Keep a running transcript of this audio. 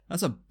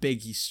That's a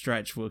big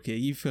stretch, Wilkie. Are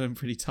you feeling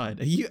pretty tired?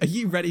 Are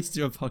you ready to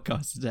do a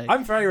podcast today?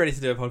 I'm very ready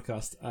to do a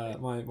podcast.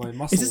 My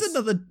muscles. Is this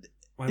another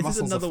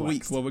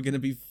week flexed. where we're going to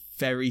be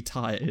very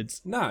tired?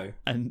 No,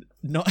 and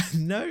not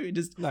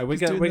just no. We're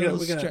gonna gonna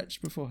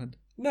stretch beforehand.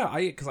 No,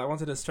 because I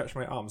wanted to stretch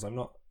my arms. I'm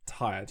not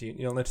tired.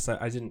 You'll notice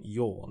I didn't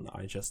yawn.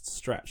 I just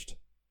stretched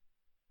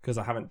because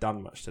I haven't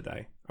done much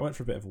today. I went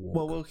for a bit of a walk.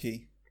 Well,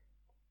 Wilkie,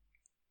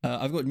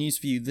 I've got news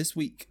for you. This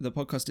week, the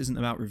podcast isn't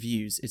about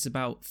reviews. It's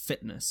about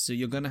fitness. So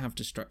you're going to have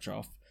to stretch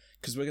off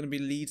because we're going to be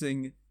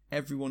leading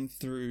everyone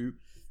through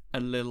a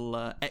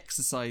little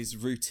exercise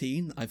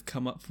routine I've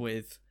come up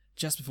with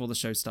just before the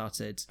show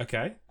started.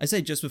 Okay. I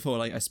say just before,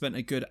 like I spent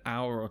a good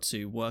hour or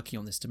two working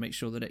on this to make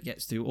sure that it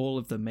gets through all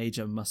of the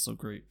major muscle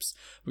groups.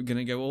 We're going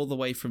to go all the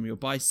way from your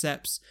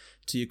biceps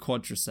to your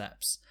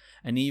quadriceps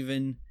and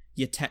even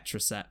your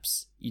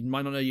tetraceps. You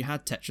might not know you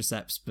had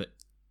tetraceps, but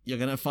you're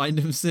going to find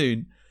them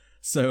soon.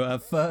 So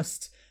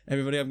first,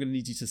 everybody, I'm going to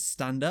need you to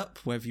stand up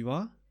wherever you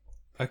are.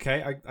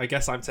 Okay, I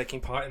guess I'm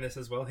taking part in this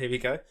as well. Here we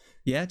go.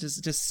 Yeah,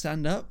 just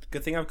stand up.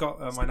 Good thing I've got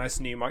my nice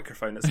new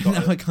microphone that's got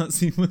Now I can't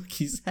see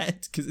Wilkie's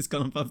head because it's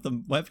gone above the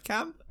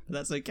webcam. But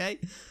that's okay.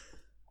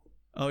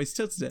 Oh, he's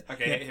tilted it.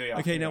 Okay, yeah. Here we are.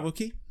 Okay, now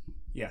Wilkie.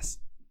 Yes.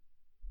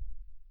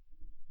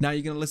 Now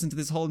you're going to listen to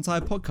this whole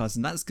entire podcast,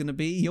 and that's going to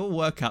be your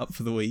workout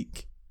for the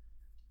week.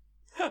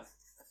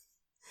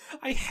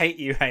 I hate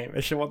you,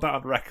 Hamish. I want that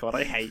on record.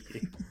 I hate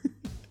you.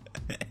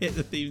 Hit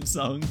the theme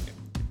song.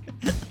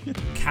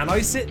 Can I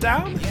sit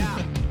down?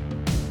 Yeah.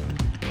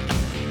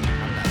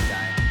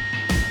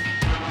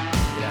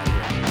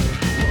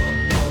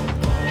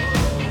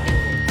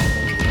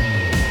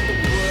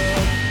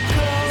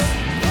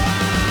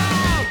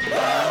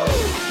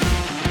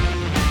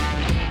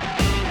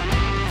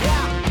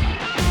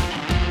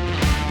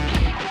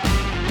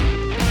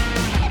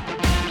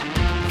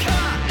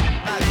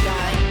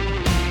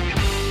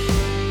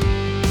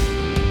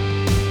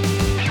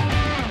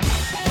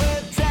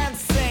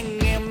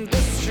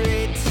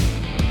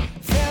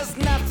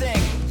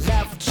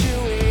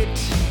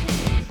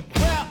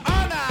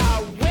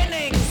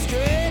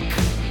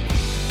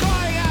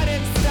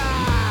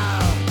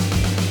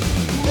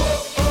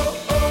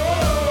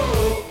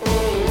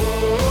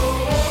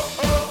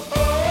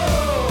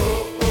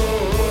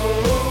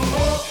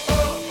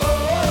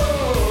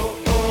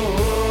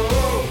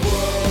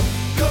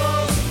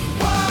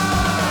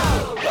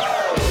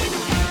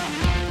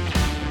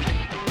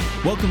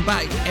 Welcome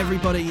back,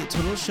 everybody, to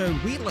a little show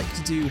we like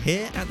to do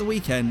here at the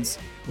weekends,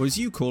 or as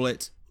you call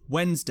it,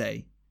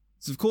 Wednesday.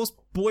 It's of course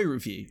Boy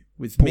Review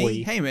with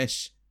me,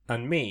 Hamish,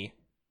 and me,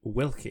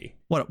 Wilkie.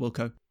 What up,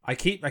 Wilco? I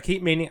keep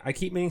meaning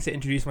to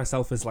introduce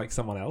myself as like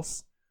someone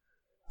else.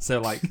 So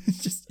like,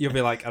 you'll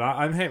be like, and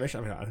I'm Hamish,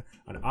 and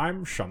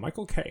I'm Sean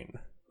Michael Caine.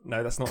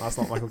 No, that's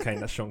not Michael Caine.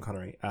 That's Sean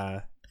Connery.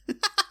 No,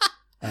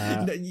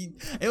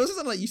 it also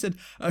sounded like you said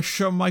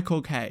Sean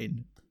Michael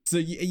Caine. So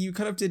you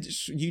kind of did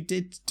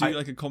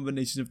like a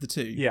combination of the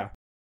two. Yeah.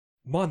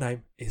 My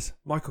name is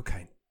Michael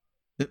Caine.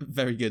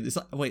 Very good. It's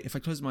like, wait, if I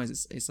close my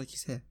eyes, it's like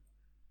he's here.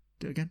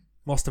 Do it again.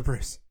 Master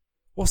Bruce.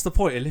 What's the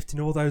point of lifting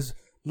all those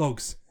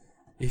logs?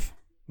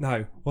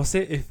 Master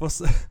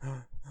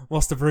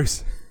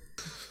Bruce.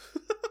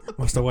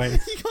 Master Wayne.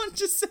 You can't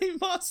just say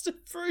Master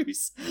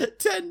Bruce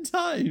 10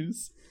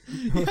 times.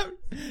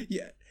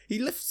 Yeah. He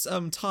lifts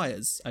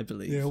tires, I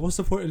believe. Yeah, what's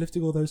the point of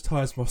lifting all those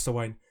tires, Master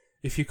Wayne,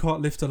 if you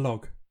can't lift a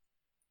log?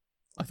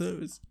 I thought it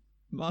was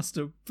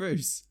Master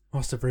Bruce.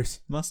 Master Bruce.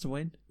 Master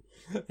Wayne?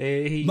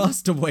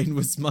 Master Wayne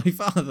was my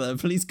father.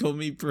 Please call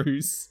me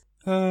Bruce.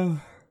 I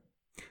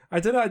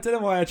don't know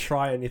why I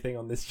try anything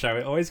on this show.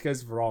 It always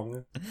goes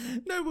wrong.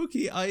 No,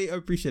 Wookie, I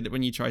appreciate it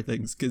when you try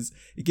things because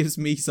it gives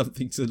me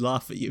something to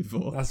laugh at you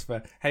for. That's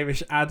fair.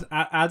 Hamish,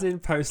 add in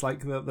post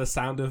like the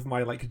sound of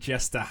my like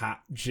jester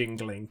hat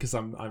jingling because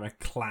I'm a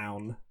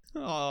clown.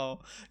 Oh,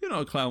 you're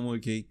not a clown,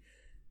 Wookie.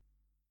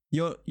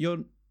 You're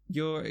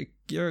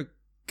a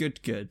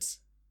good.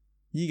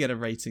 You get a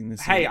rating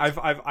this Hey, week.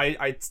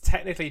 I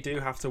technically do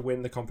have to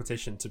win the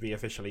competition to be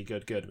officially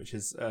good, which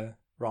is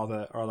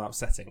rather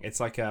upsetting.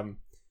 It's like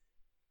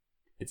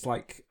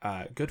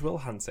Goodwill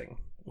Hunting,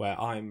 where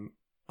I'm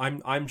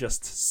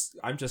just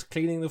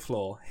cleaning the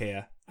floor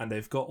here, and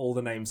they've got all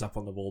the names up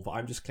on the wall, but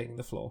I'm just cleaning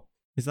the floor.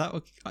 Is that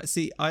what?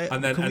 See,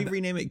 can we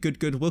rename it Good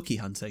Wookie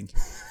Hunting?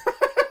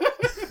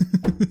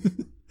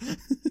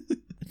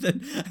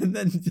 And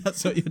then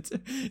that's what you're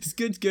doing. It's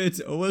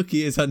good.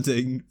 Wilkie is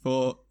hunting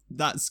for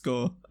that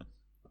score.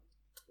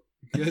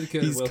 Good.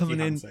 He's Wilkie coming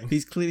hunting. in.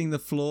 He's cleaning the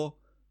floor,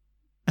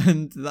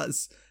 and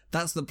that's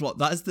the plot.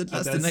 That's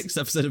the next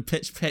episode of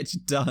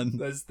Pitch Done.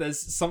 There's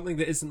something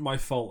that isn't my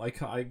fault.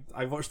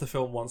 I watched the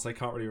film once. I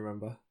can't really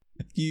remember.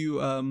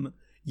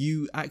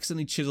 You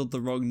accidentally chiseled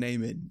the wrong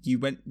name in.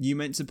 You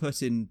meant to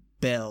put in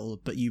Bill,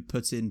 but you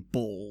put in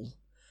Ball,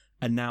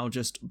 and now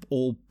just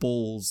all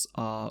balls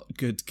are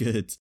good.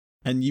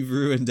 And you've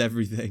ruined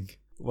everything.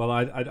 Well,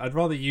 I'd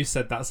rather you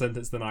said that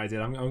sentence than I did.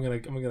 I'm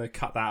gonna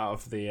cut that out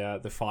of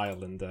the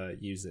file and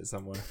use it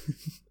somewhere.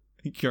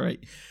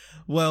 Great.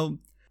 Well,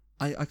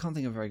 I can't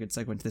think of a very good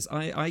segue into this.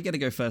 I get to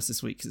go first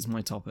this week because it's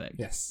my topic.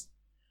 Yes.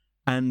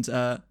 And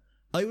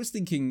I was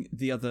thinking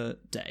the other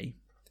day,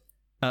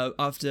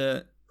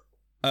 after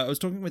I was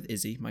talking with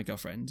Izzy, my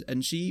girlfriend,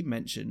 and she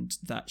mentioned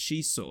that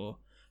she saw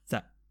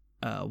that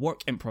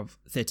Warwick Improv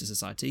Theatre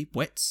Society,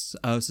 WITS,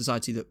 a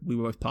society that we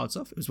were both parts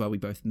of. It was where we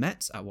both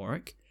met at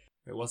Warwick.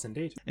 It was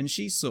indeed. And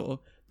she saw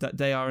that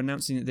they are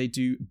announcing that they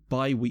do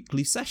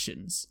bi-weekly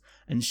sessions.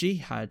 And she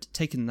had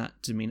taken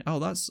that to mean, oh,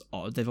 that's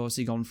odd. They've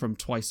obviously gone from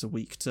twice a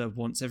week to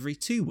once every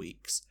 2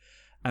 weeks.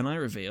 And I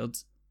revealed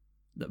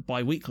that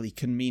bi-weekly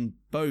can mean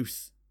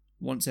both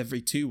once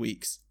every 2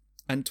 weeks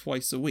and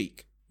twice a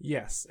week.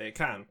 Yes, it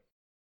can.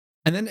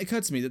 And then it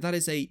occurred to me that that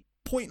is a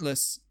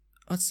pointless,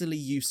 utterly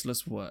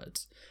useless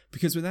word.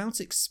 Because without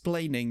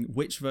explaining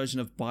which version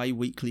of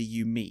bi-weekly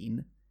you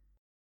mean,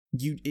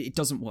 it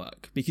doesn't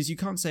work. Because you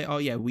can't say, oh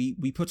yeah,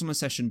 we put on a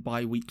session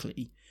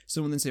bi-weekly.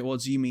 Someone then say, well,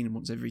 do you mean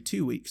once every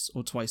 2 weeks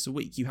or twice a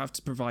week? You have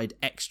to provide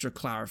extra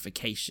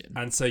clarification.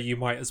 And so you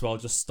might as well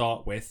just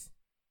start with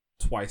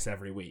twice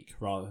every week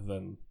rather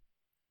than...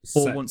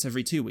 Or once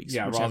every 2 weeks.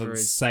 Yeah, rather than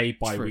say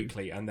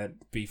bi-weekly true. And then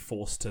be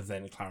forced to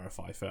then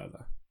clarify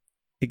further.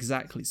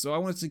 Exactly. So I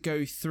wanted to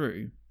go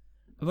through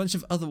a bunch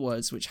of other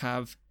words which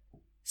have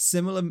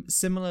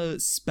similar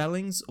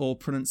spellings or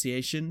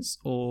pronunciations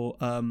or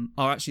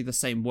are actually the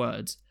same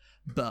word,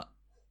 but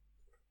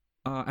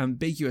are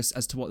ambiguous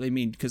as to what they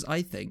mean, because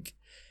I think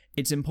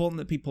it's important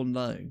that people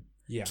know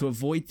to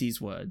avoid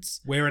these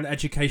words. We're an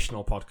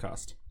educational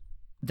podcast.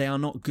 They are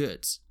not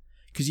good,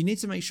 because you need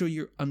to make sure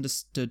you're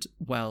understood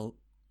well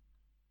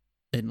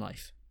in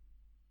life.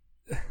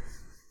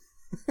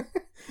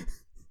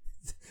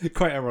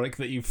 Quite ironic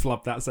that you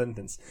flubbed that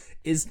sentence.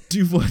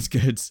 Do words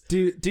good.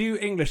 Do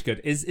English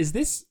good. Is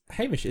this,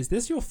 Hamish, is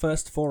this your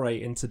first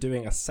foray into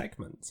doing a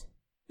segment?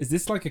 Is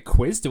this like a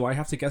quiz? Do I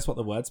have to guess what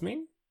the words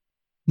mean?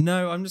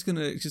 No, I'm just going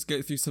to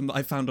go through some that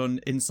I found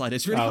on Insider.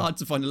 It's really hard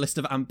to find a list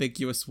of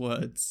ambiguous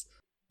words.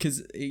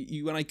 Because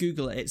when I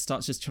Google it, it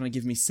starts just trying to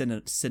give me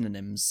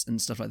synonyms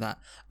and stuff like that.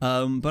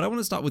 But I want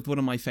to start with one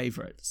of my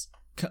favourites.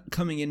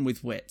 Coming in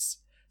with wits.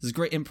 There's a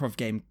great improv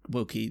game,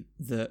 Wilkie,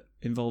 that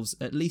involves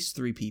at least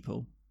 3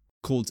 people,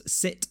 called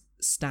Sit,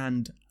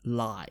 Stand,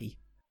 Lie.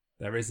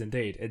 There is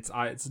indeed.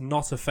 It's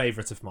not a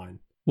favourite of mine.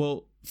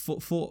 Well,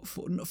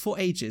 for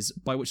ages,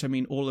 by which I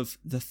mean all of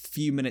the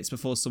few minutes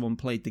before someone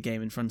played the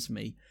game in front of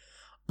me,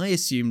 I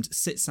assumed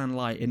sit, stand,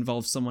 lie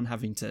involved someone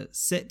having to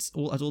sit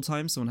at all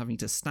times, someone having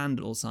to stand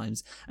at all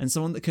times, and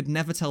someone that could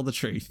never tell the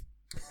truth.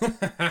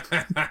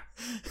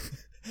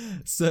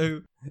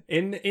 So,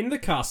 in the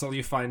castle,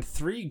 you find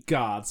 3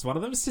 guards. One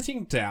of them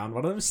sitting down,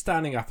 one of them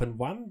standing up, and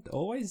one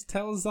always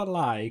tells a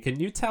lie. Can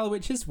you tell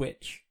which is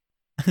which?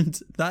 And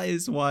that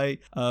is why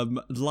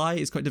lie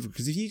is quite difficult,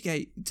 because if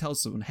you tell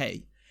someone,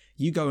 hey,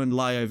 you go and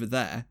lie over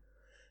there,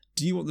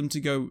 do you want them to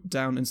go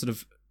down and sort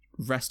of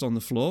rest on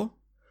the floor?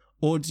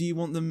 Or do you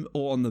want them,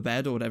 or on the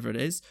bed, or whatever it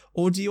is?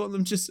 Or do you want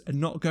them just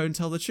not go and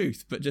tell the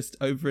truth, but just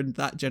over in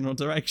that general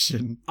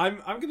direction? I'm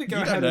gonna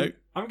go ahead.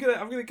 I'm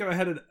gonna go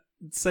ahead and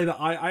say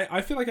that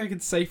I feel like I can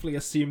safely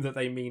assume that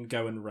they mean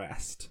go and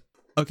rest.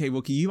 Okay,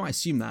 Wookie, you might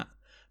assume that,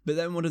 but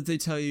then what did they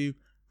tell you?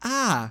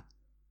 Ah,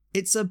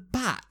 it's a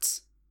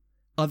bat.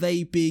 Are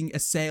they being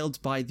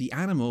assailed by the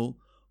animal?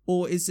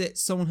 Or is it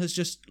someone has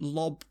just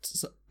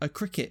lobbed a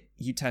cricket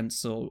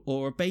utensil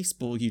or a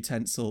baseball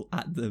utensil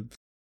at them?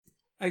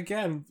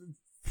 Again,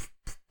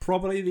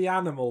 probably the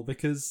animal,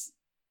 because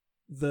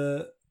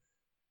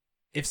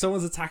if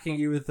someone's attacking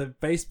you with a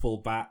baseball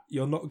bat,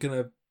 you're not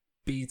going to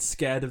be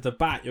scared of the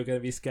bat, you're going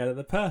to be scared of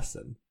the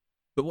person.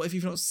 But what if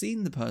you've not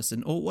seen the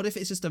person? Or what if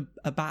it's just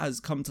a bat has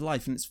come to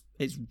life and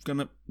it's going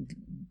to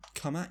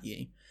come at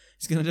you?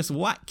 It's going to just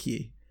whack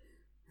you.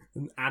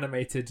 An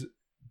animated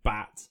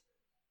bat.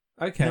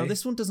 Okay. Now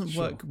this one doesn't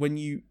work when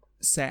you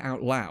say it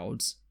out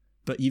loud,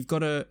 but you've got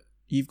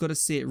to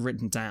see it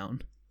written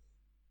down.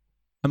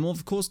 I'm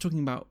of course talking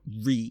about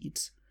read,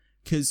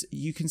 because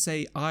you can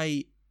say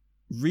I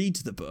read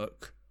the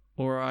book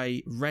or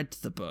I read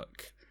the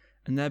book,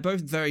 and they're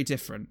both very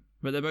different,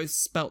 but they're both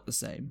spelt the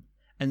same.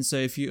 And so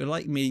if you're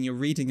like me and you're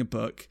reading a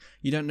book,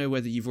 you don't know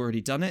whether you've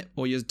already done it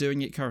or you're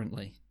doing it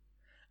currently.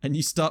 And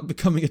you start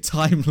becoming a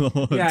Time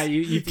Lord. Yeah,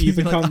 you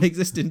become... Like, I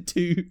exist in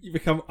 2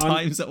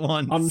 times at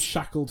once.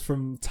 Unshackled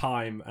from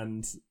time,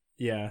 and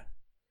yeah.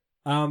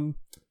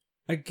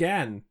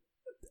 Again,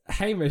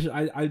 Hamish,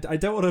 I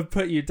don't want to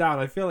put you down.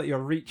 I feel like you're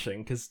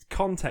reaching, because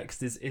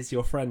context is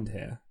your friend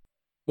here.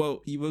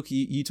 Well,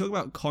 you talk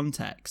about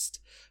context,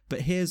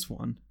 but here's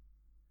one.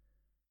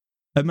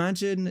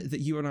 Imagine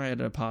that you and I are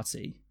at a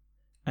party,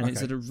 and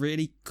it's at a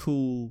really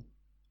cool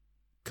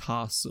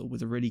castle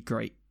with a really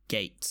great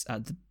gate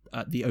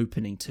at the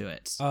opening to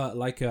it.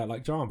 Like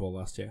Drama Ball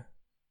last year.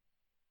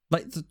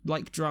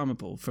 Like Drama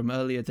Ball from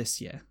earlier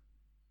this year.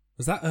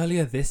 Was that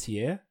earlier this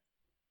year?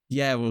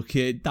 Yeah, well,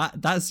 kid,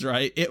 that's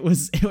right. It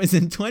was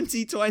in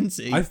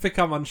 2020. I've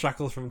become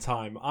unshackled from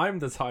time. I'm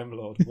the Time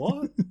Lord.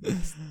 What?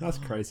 That's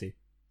crazy.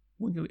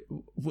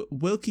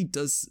 Wilkie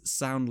does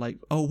sound like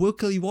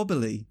Wilkily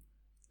Wobbly.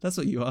 That's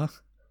what you are.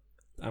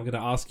 I'm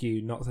gonna ask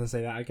you not to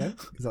say that again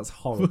because that's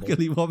horrible.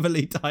 Woogly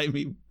wobbly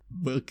timey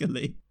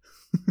woogly.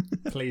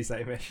 Please,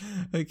 Hamish.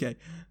 Okay,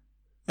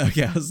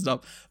 I'll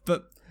stop.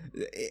 But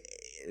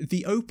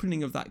the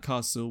opening of that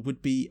castle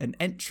would be an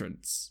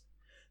entrance.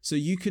 So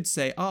you could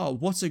say, "Oh,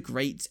 what a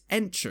great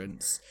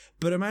entrance!"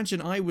 But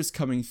imagine I was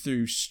coming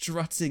through,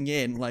 strutting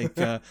in like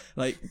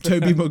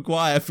Tobey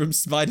Maguire from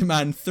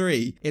Spider-Man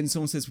 3, and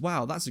someone says,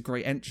 "Wow, that's a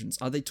great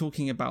entrance." Are they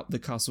talking about the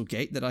castle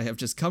gate that I have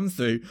just come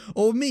through,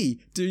 or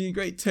me doing a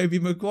great Tobey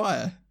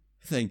Maguire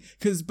thing?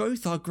 Because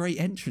both are great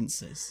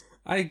entrances.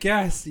 I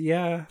guess,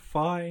 yeah,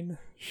 fine,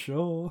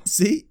 sure.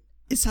 See?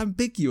 It's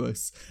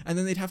ambiguous. And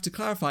then they'd have to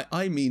clarify,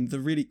 I mean the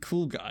really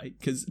cool guy,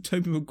 because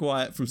Tobey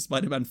Maguire from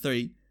Spider-Man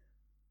 3...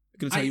 I'm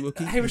going to tell you,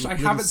 Wookie. Hamish, I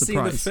haven't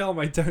seen the film.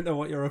 I don't know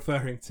what you're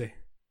referring to.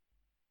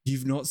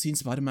 You've not seen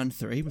Spider-Man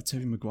 3 with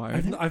Tobey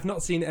Maguire I've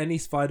not seen any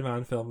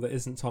Spider-Man film that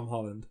isn't Tom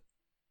Holland.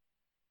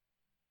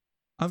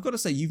 I've got to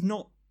say, you've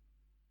not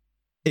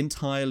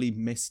entirely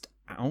missed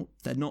out.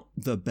 They're not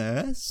the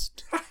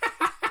best.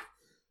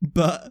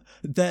 But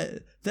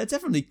they're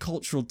definitely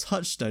cultural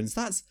touchstones.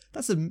 That's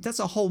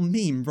a whole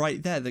meme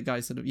right there. The guy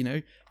sort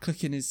of,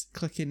 clicking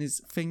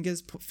his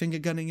fingers, finger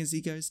gunning as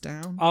he goes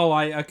down. Oh,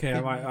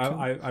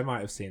 I might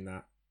have seen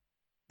that.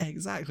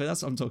 Exactly,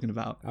 that's what I'm talking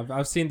about.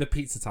 I've seen the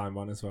Pizza Time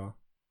one as well.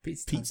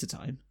 Pizza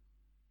Time.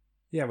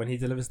 Yeah, when he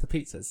delivers the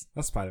pizzas.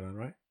 That's Spider-Man,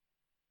 right?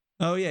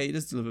 Oh yeah, he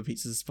does deliver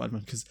pizzas as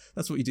Spider-Man because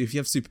that's what you do. If you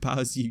have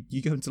superpowers,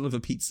 you go and deliver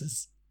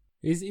pizzas.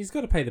 He's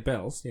got to pay the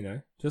bills,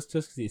 just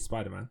because he's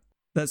Spider-Man.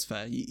 That's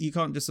fair. You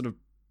can't just sort of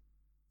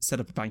set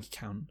up a bank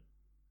account.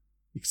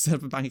 You can set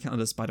up a bank account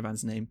under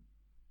Spider-Man's name.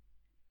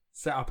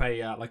 Set up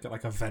a like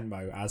a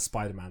Venmo as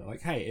Spider-Man.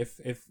 Like, hey,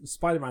 if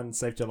Spider-Man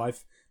saved your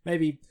life,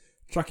 maybe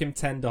chuck him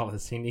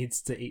 $10. He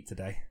needs to eat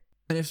today.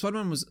 And if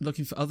Spider-Man was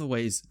looking for other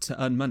ways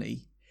to earn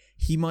money,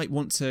 he might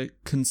want to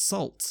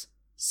consult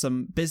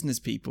some business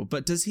people.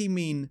 But does he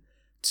mean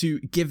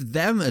to give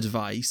them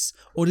advice,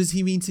 or does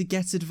he mean to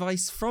get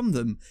advice from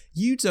them?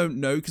 You don't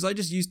know, because I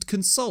just used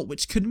consult,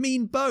 which could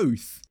mean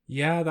both.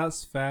 Yeah,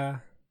 that's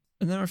fair.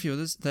 And there are a few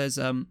others. There's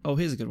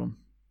here's a good one.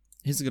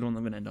 Here's a good one that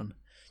I'm going to end on.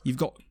 You've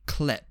got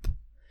clip.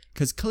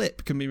 Because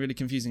clip can be really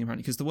confusing,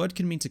 apparently, because the word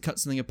can mean to cut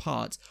something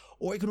apart,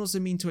 or it can also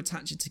mean to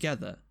attach it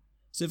together.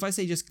 So if I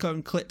say just go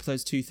and clip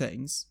those two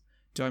things,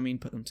 do I mean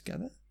put them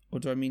together, or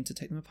do I mean to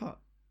take them apart?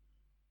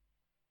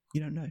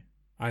 You don't know.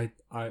 I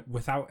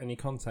without any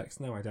context,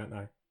 no, I don't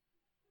know.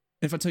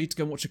 If I tell you to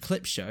go and watch a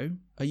clip show,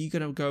 are you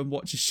going to go and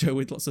watch a show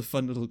with lots of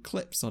fun little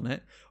clips on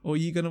it? Or are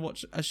you going to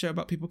watch a show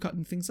about people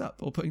cutting things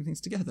up or putting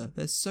things together?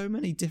 There's so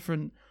many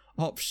different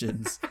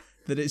options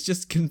that it's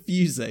just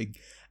confusing.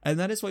 And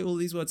that is why all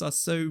these words are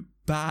so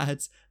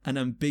bad and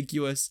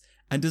ambiguous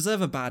and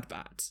deserve a bad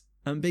bat.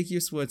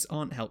 Ambiguous words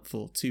aren't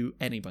helpful to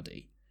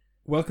anybody.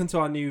 Welcome to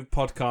our new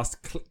podcast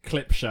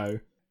clip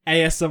show.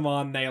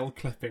 ASMR nail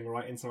clipping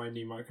right into my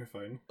new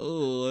microphone.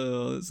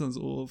 Oh, that sounds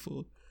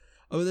awful.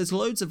 Oh, there's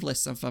loads of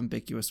lists of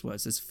ambiguous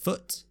words. There's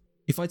foot.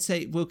 If I'd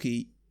say,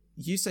 Wilkie,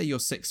 you say you're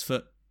 6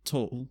 foot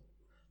tall,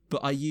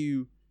 but are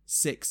you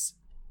 6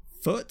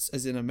 foot,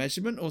 as in a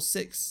measurement, or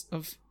 6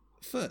 of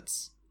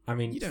foot? I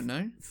mean, you don't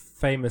know.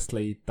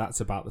 Famously, that's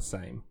about the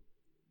same.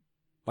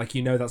 Like,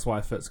 that's why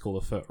a foot's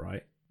called a foot,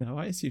 right? No,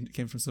 I assumed it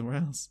came from somewhere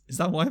else. Is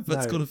that why a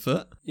foot's called a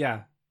foot?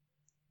 Yeah.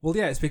 Well,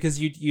 yeah, it's because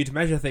you'd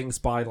measure things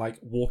by, like,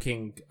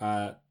 walking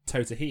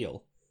toe to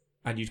heel,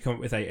 and you'd come up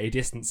with a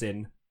distance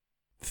in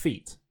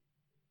feet.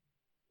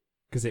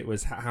 Because it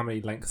was how many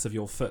lengths of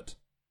your foot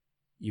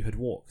you had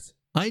walked.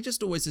 I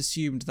just always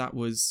assumed that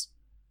was...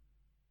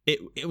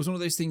 It was one of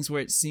those things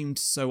where it seemed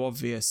so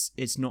obvious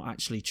it's not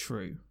actually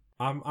true.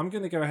 I'm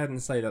going to go ahead and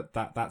say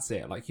that's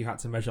it. Like, you had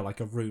to measure,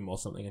 like, a room or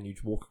something, and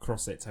you'd walk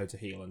across it toe to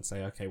heel and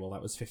say, okay, well,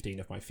 that was 15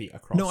 of my feet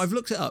across. No, I've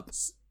looked it up.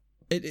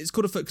 It's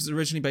called a foot because it's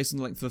originally based on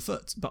the length of a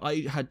foot. But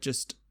I had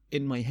just,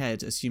 in my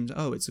head, assumed,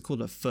 it's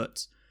called a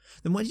foot.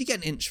 Then where did you get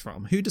an inch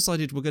from? Who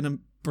decided we're going to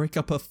break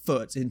up a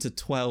foot into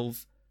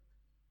 12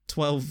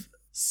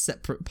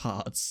 separate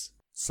parts?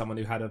 Someone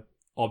who had an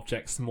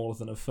object smaller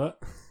than a foot?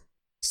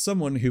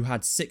 Someone who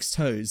had 6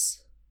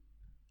 toes.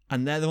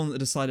 And they're the one that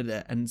decided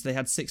it. And they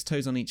had 6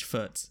 toes on each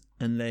foot.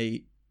 And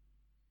they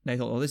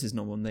thought, this is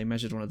normal. And they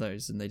measured one of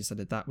those. And they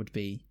decided that would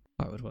be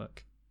how it would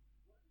work.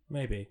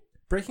 Maybe.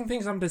 Breaking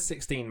things under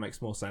 16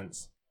 makes more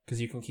sense.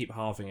 Because you can keep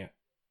halving it.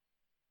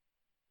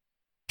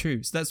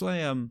 True. So that's why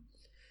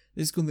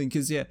this is a cool thing.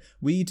 Because,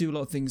 we do a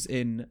lot of things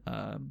in...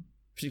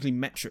 particularly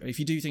metric. If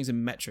you do things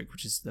in metric,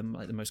 which is the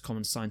most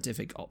common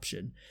scientific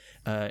option,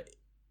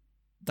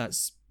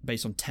 that's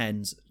based on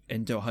tens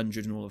into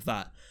 100 and all of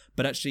that.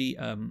 But actually,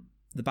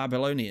 the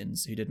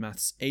Babylonians who did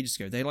maths ages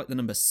ago, they like the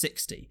number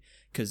 60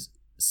 because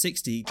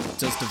 60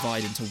 does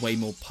divide into way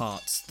more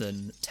parts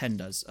than 10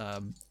 does.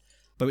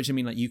 By which I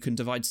mean, like, you can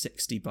divide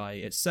 60 by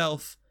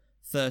itself,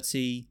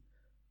 30,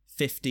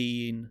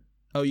 15,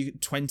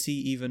 20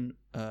 even,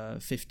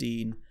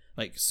 15.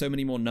 Like, so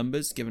many more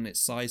numbers given its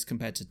size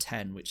compared to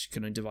 10, which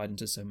can only divide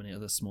into so many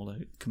other smaller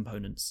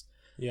components.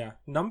 Yeah,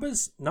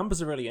 numbers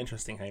are really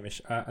interesting,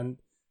 Hamish. And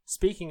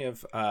speaking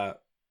of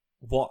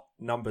what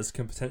numbers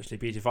can potentially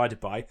be divided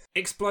by.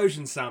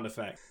 Explosion sound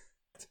effect.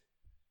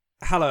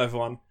 Hello,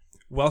 everyone.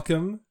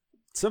 Welcome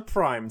to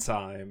Prime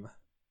Time.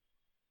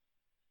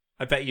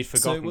 I bet you'd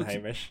forgotten,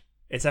 Hamish.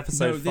 It's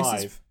episode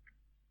 5.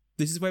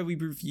 This is where we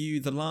review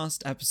the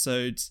last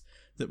episode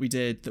that we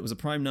did that was a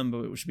prime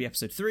number, which would be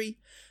episode 3.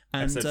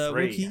 And episode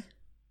 3. Wookie,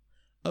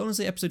 I want to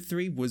say episode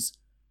 3 was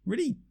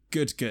really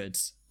good.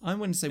 I'm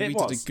going to say we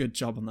did a good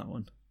job on that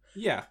one.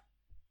 Yeah.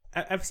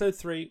 Episode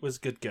 3 was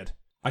good.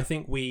 I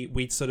think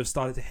we'd sort of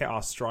started to hit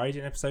our stride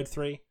in episode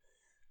 3.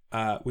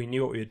 We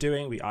knew what we were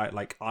doing.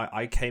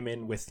 I came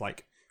in with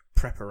like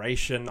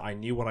preparation. I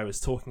knew what I was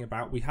talking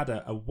about. We had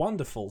a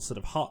wonderful sort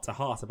of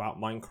heart-to-heart about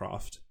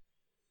Minecraft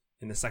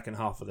in the second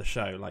half of the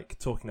show, like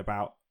talking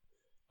about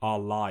our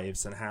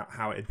lives and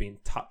how it had been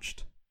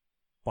touched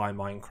by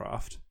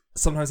Minecraft.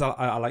 Sometimes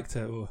I like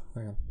to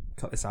hang on,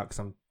 cut this out because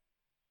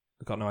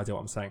I've got no idea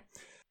what I'm saying.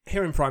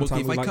 Here in Prime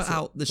Time, if I cut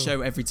out the show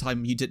every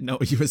time you didn't know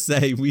what you were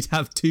saying, we'd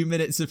have 2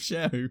 minutes of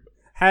show.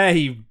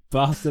 Hey,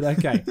 bastard.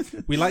 Okay.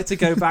 We like to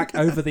go back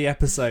over the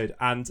episode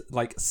and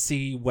like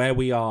see where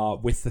we are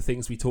with the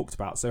things we talked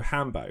about. So,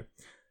 Hambo,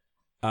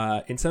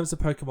 in terms of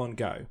Pokemon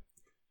Go,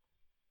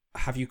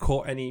 have you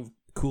caught any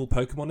cool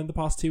Pokemon in the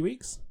past 2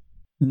 weeks?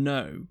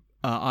 No.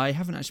 I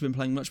haven't actually been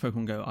playing much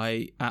Pokemon Go.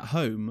 At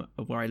home,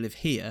 where I live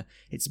here,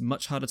 it's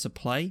much harder to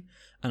play,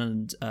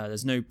 and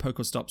there's no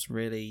Pokestops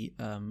really,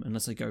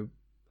 unless I go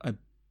a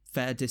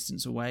fair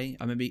distance away.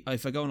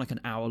 If I go on like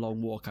an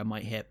hour-long walk, I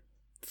might hit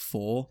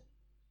 4.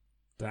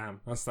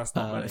 Damn, that's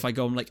not many. If I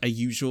go on like a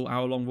usual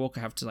hour-long walk,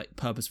 I have to like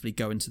purposefully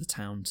go into the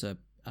town to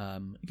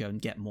go and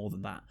get more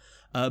than that.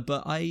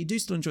 But I do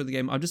still enjoy the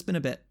game. I've just been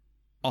a bit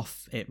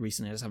off it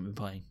recently. I just haven't been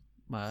playing.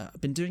 I've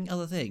been doing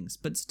other things,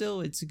 but still,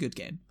 it's a good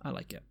game. I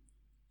like it.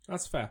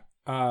 That's fair.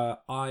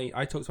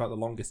 I talked about the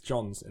Longest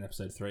Johns in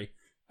episode 3.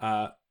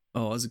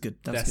 That's good.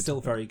 They're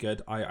still very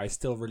good. I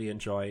still really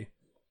enjoy.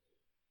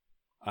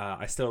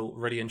 I still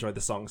really enjoy the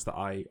songs that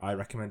I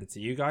recommended to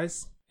you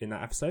guys in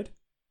that episode,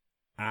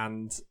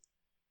 and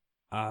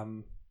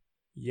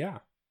yeah,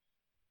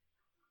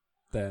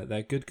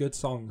 they're good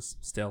songs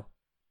still.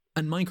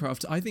 And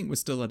Minecraft, I think we're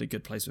still at a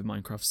good place with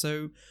Minecraft.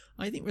 So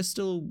I think we're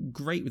still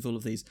great with all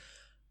of these.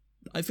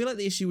 I feel like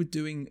the issue with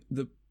doing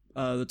the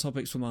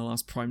topics from our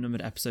last prime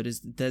numbered episode is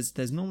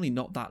there's normally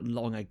not that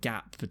long a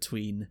gap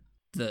between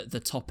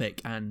the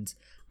topic and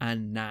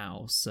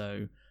now.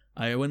 So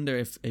I wonder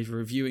if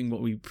reviewing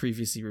what we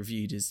previously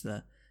reviewed is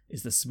the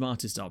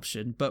smartest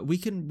option. But we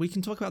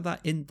can talk about that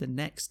in the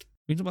next.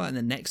 We can talk about that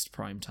in the next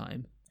prime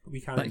time.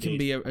 We can. That can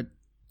be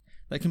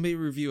that can be a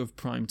review of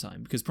prime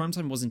time, because prime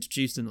time was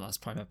introduced in the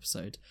last prime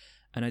episode,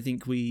 and I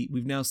think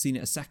we've now seen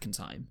it a second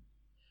time,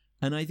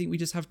 and I think we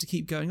just have to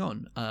keep going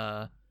on.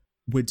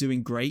 We're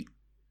doing great.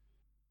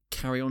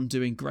 Carry on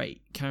doing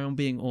great. Carry on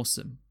being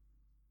awesome.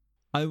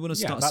 I want to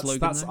start a slogan.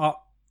 That's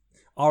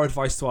our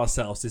advice to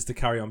ourselves is to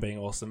carry on being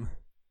awesome.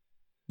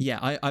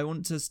 Yeah, I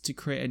want us to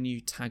create a new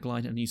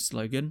tagline, a new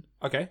slogan.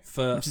 Okay,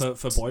 for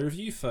Boy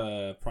Review,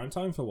 for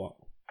Primetime, for what?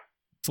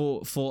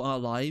 For our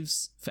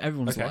lives, for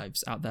everyone's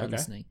lives out there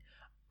listening.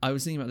 I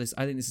was thinking about this.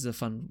 I think this is a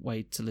fun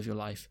way to live your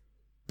life.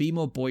 Be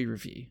more Boy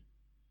Review.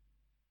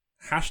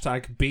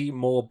 Hashtag Be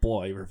More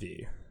Boy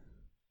Review.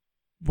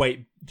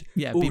 Wait.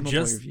 Yeah, Be More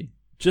Boy Review.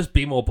 Just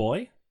be more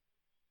boy?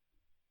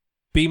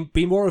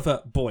 Be more of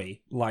a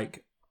boy,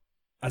 like,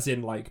 as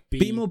in, like...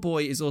 Be more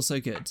boy is also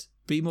good.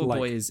 Be more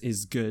boy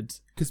is good.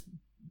 Because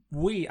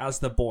we, as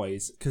the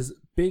boys, because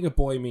being a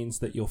boy means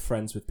that you're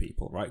friends with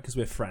people, right? Because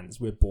we're friends,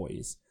 we're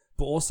boys.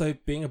 But also,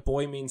 being a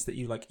boy means that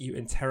you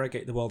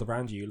interrogate the world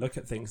around you, look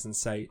at things and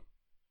say,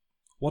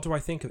 what do I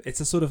think of? It's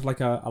a sort of we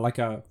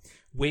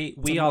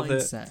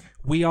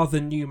are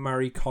the new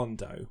Marie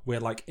Kondo.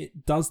 We're like,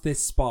 does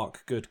this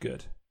spark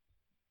good?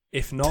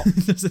 If not,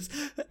 does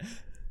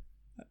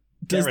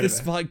this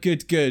spark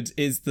good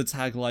is the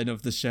tagline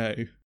of the show.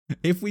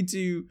 If we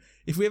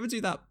ever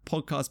do that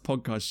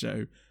podcast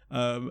show,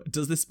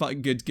 does this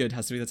spark good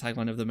has to be the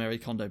tagline of the Marie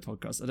Kondo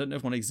podcast. I don't know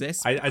if one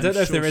exists. I don't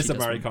know if there is a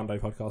Marie Kondo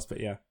podcast, but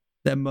yeah,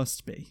 there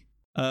must be.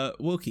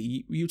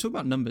 Wilkie, you talk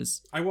about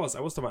numbers. I was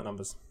talking about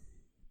numbers.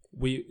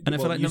 I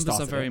feel like numbers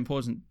are very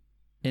important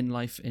in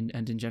life and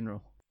in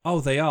general.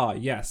 Oh, they are.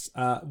 Yes.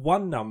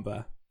 One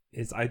number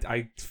is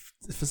I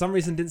for some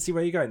reason didn't see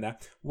where you're going there.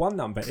 One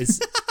number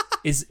is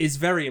is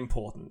very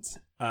important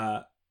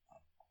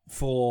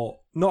for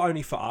not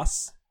only for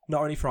us,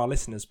 not only for our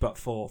listeners, but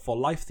for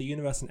life, the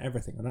universe, and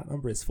everything. And that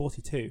number is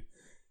 42.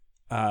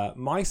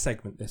 My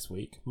segment this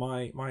week,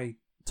 my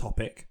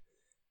topic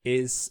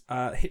is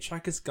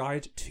Hitchhiker's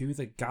Guide to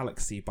the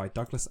Galaxy by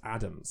Douglas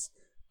Adams.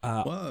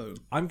 Whoa!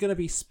 I'm going to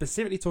be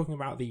specifically talking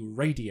about the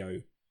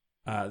radio,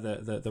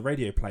 the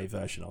radio play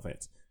version of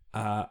it.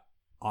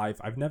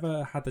 I've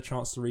never had the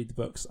chance to read the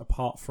books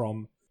apart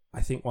from, I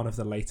think, one of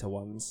the later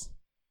ones.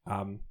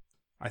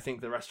 I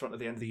think The Restaurant at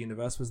the End of the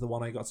Universe was the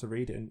one I got to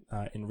read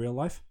in real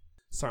life.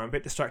 Sorry, I'm a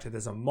bit distracted.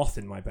 There's a moth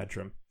in my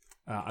bedroom.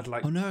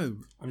 Oh no!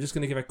 I'm just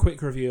going to give a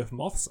quick review of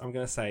moths. I'm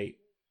going to say,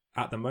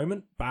 at the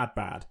moment,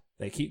 bad.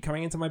 They keep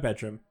coming into my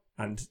bedroom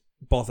and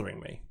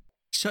bothering me.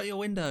 Shut your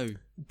window.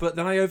 But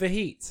then I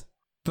overheat.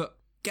 But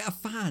get a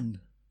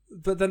fan.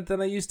 But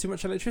then I use too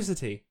much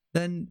electricity.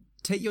 Then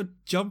take your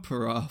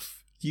jumper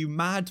off, you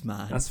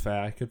madman. That's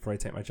fair. I could probably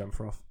take my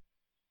jumper off.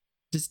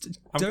 Just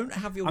don't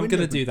have your I'm window.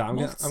 going to do that.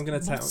 Moths I'm going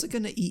to take... Moths are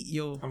going to eat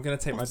your... I'm going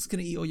to take Moths are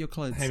going to eat all your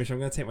clothes. Hamish, I'm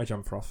going to take my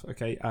jumper off,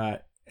 okay?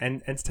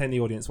 And entertain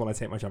the audience while I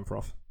take my jumper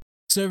off.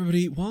 So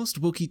everybody,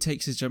 whilst Wookie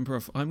takes his jumper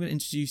off, I'm going to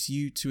introduce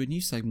you to a new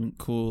segment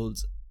called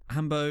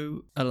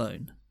Hambo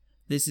Alone.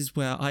 This is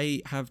where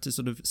I have to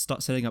sort of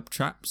start setting up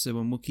traps, so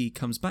when Wookie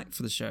comes back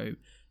for the show,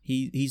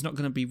 he's not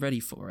going to be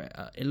ready for it.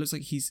 It looks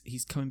like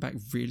he's coming back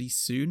really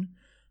soon,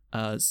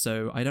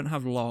 so I don't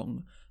have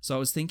long. So I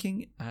was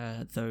thinking,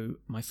 though,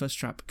 my first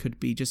trap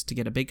could be just to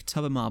get a big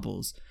tub of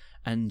marbles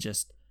and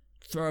just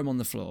throw them on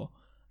the floor.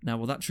 Now,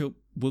 will that trip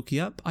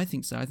Wookie up? I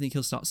think so. I think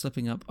he'll start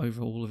slipping up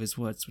over all of his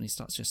words when he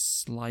starts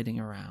just sliding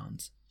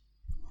around.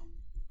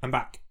 I'm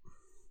back.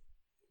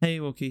 Hey,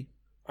 Wookie.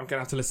 I'm going to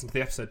have to listen to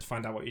the episode to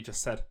find out what you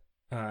just said.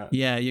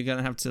 Yeah, you're going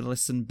to have to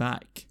listen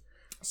back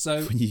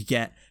so when you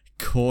get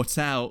caught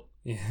out.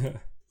 Yeah.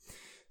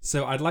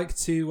 So I'd like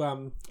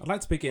to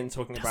begin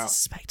talking Don't about...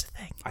 suspect a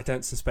thing. I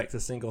don't suspect a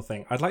single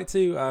thing. I'd like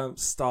to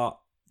start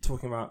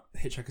talking about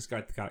Hitchhiker's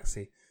Guide to the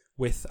Galaxy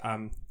with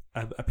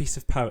a piece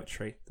of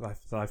poetry that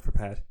I've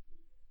prepared.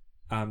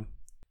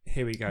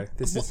 Here we go.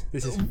 This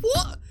is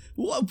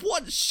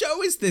What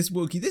show is this,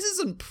 Wookie? This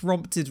isn't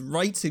Prompted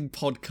Writing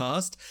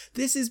Podcast.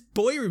 This is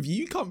Boy Review.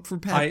 You can't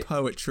prepare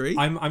poetry.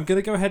 I'm going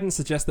to go ahead and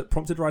suggest that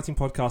Prompted Writing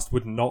Podcast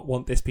would not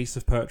want this piece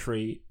of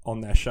poetry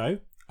on their show,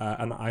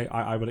 and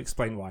I will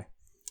explain why.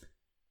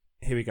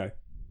 Here we go.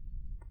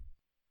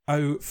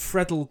 O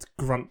freddled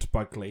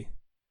grunt-bugly,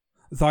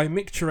 thy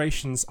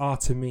micturations are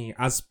to me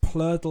as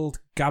plurdled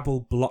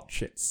gabble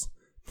blotchets.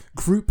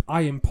 Group,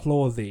 I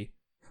implore thee,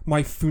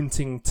 my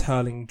foonting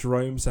turling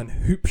dromes, and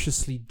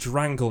hooptiously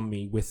drangle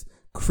me with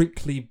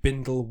crinkly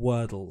bindle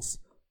wordles,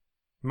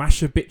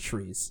 mash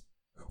obituaries,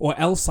 or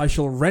else I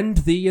shall rend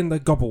thee in the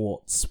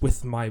gobberwarts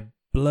with my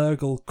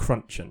blurgle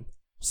cruncheon.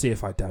 See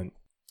if I don't.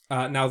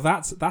 Now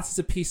that is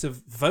a piece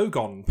of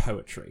Vogon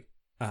poetry,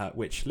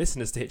 which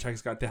listeners to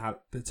Hitchhiker's Guide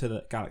to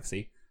the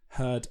Galaxy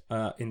heard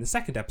in the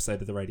second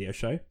episode of the radio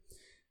show.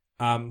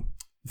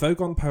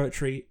 Vogon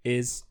poetry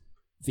is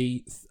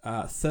the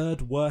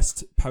third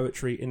worst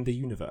poetry in the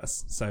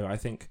universe. So I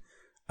think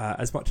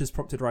as much as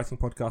Prompted Writing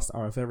Podcasts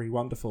are a very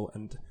wonderful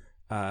and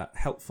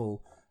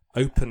helpful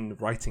open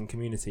writing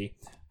community,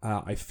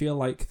 I feel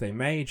like they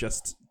may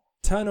just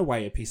turn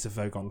away a piece of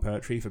Vogon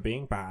poetry for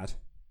being bad.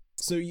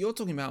 So you're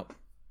talking about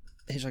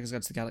Hitchhiker's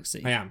Guide to the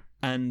Galaxy. I am.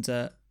 And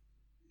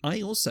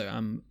I also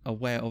am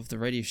aware of the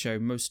radio show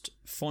most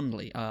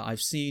fondly.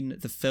 I've seen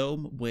the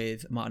film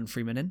with Martin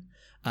Freeman in,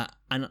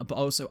 but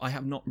also I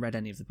have not read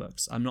any of the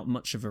books. I'm not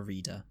much of a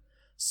reader,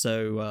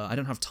 so I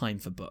don't have time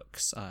for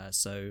books.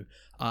 So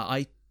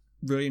I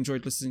really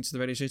enjoyed listening to the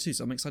radio show too,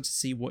 so I'm excited to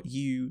see what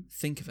you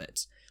think of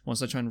it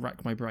once I try and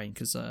rack my brain,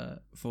 because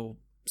for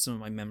some of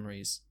my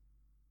memories.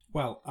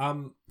 Well,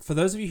 for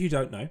those of you who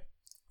don't know,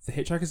 The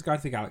Hitchhiker's Guide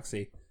to the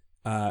Galaxy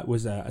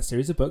was a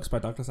series of books by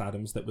Douglas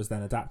Adams that was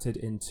then adapted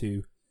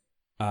into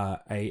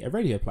a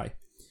radio play.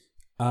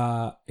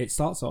 It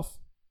starts off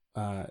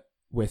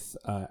with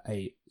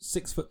a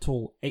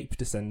 6-foot-tall ape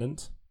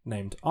descendant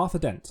named Arthur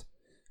Dent,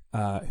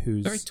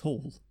 who's very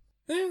tall.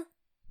 Yeah,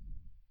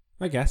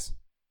 I guess.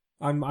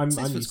 I'm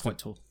used quite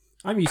tall.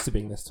 I'm used to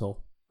being this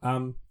tall.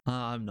 I'm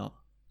not.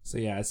 So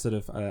yeah, it's sort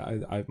of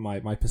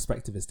my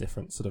perspective is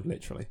different, sort of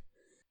literally.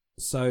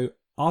 So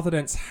Arthur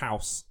Dent's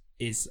house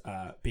is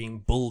being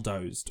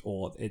bulldozed,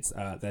 or it's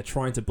they're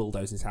trying to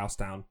bulldoze his house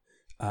down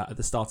at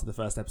the start of the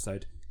first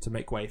episode to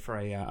make way for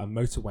a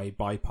motorway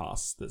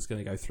bypass that's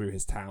going to go through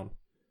his town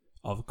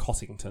of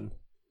Cottington.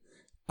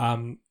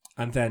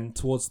 And then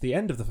towards the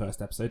end of the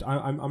first episode,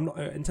 I'm not,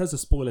 in terms of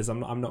spoilers, I'm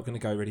not going to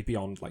go really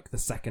beyond like the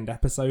second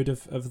episode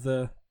of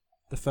the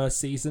first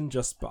season.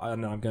 But I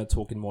know I'm going to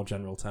talk in more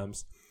general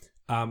terms.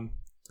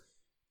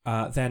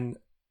 Then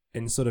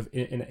in sort of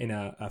in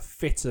a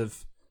fit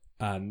of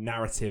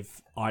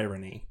narrative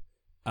irony,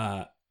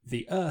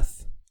 the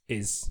Earth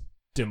is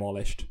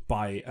demolished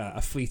by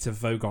a fleet of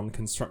Vogon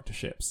constructor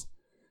ships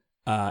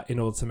in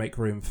order to make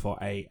room for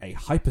a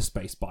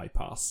hyperspace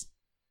bypass.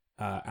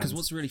 Because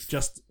what's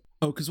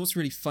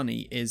really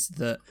funny is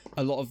that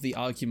a lot of the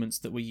arguments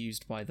that were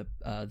used by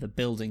the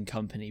building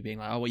company being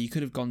like, oh well, you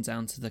could have gone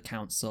down to the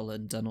council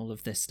and done all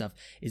of this stuff,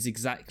 is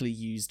exactly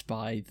used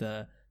by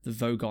the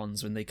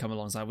Vogons when they come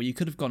alongside. Well, you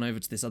could have gone over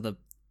to this other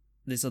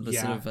sort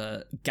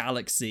of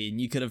galaxy,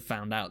 and you could have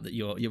found out that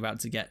you're about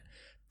to get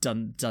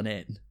done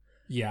in.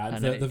 Yeah,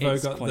 and the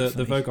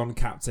Vogon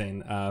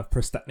captain,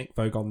 Prostetnik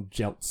Vogon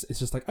Jeltz, is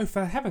just like, oh,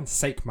 for heaven's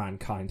sake,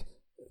 mankind.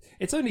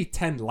 It's only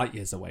 10 light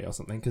years away or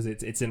something, because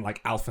it's in like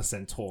Alpha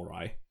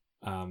Centauri,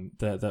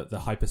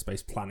 the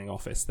hyperspace planning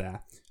office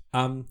there.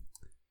 And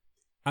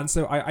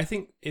so I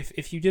think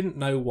if you didn't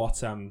know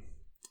what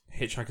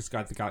Hitchhiker's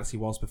Guide to the Galaxy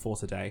was before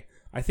today,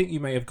 I think you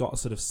may have got a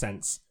sort of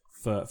sense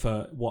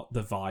for what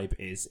the vibe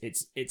is.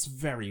 It's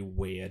very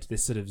weird,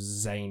 this sort of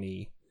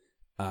zany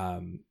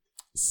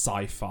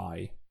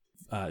sci-fi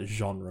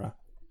genre.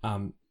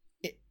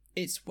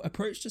 Its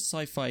approach to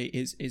sci-fi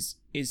is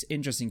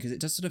interesting because it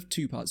does sort of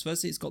two parts.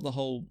 Firstly, it's got the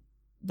whole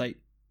like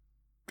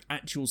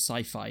actual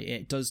sci-fi.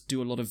 It does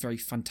do a lot of very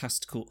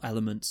fantastical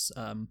elements.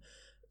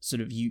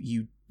 Sort of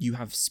you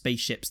have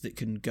spaceships that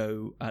can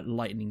go at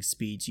lightning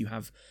speeds. You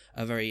have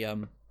a very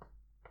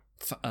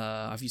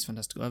I've used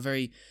fantastical, a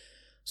very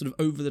sort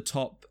of over the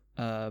top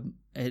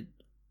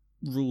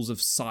rules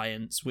of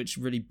science, which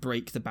really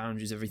break the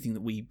boundaries of everything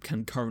that we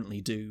can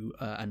currently do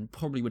and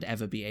probably would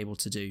ever be able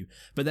to do.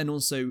 But then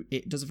also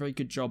it does a very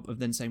good job of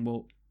then saying,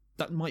 well,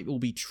 that might all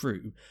be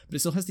true, but it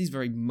still has these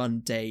very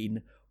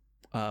mundane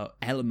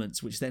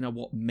elements which then are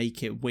what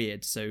make it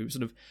weird. So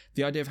sort of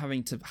the idea of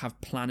having to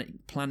have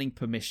planning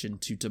permission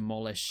to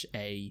demolish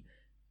a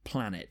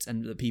planet,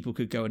 and that people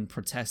could go and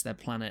protest their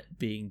planet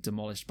being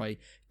demolished by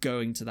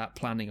going to that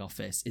planning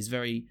office is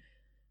very,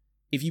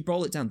 if you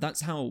boil it down,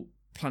 that's how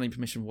planning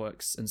permission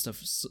works and stuff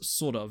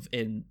sort of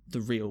in the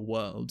real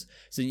world.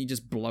 So you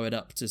just blow it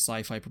up to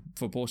sci-fi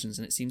proportions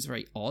and it seems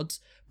very odd,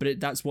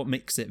 but that's what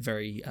makes it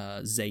very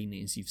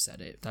zany, as you've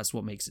said it. That's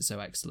what makes it so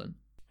excellent.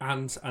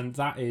 And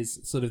that is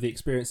sort of the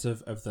experience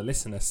of the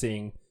listener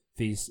seeing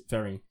these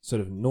very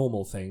sort of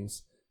normal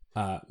things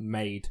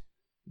made,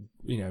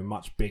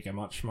 much bigger,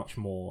 much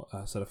more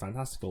sort of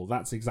fantastical.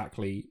 That's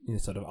exactly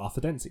sort of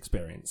Arthur Dent's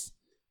experience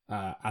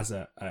as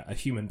a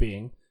human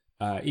being.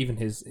 Even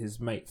his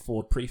mate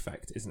Ford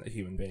Prefect isn't a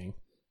human being.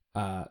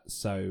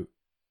 So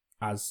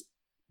as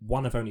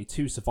one of only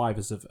two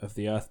survivors of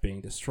the Earth being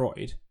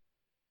destroyed,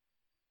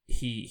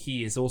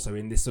 he is also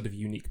in this sort of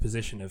unique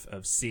position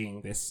of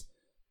seeing this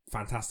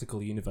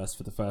fantastical universe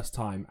for the first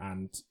time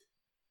and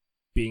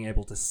being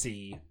able to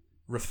see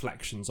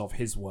reflections of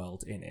his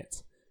world in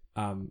it.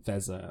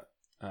 There's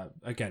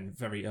again,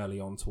 very early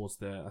on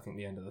towards I think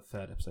the end of the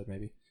third episode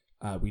maybe,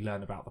 we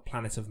learn about the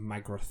planet of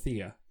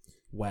Magrathea,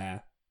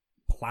 where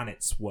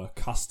planets were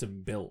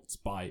custom built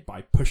by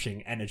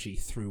pushing energy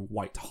through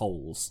white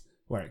holes,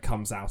 where it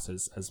comes out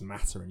as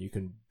matter and you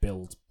can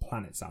build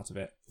planets out of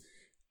it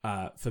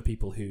for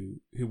people who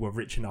were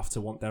rich enough to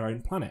want their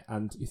own planet.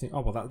 And you think,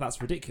 oh well,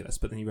 that's ridiculous,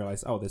 but then you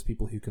realize, oh, there's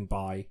people who can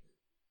buy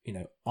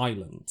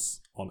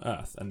islands on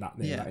Earth, and that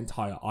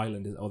entire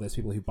island is, or there's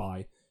people who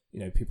buy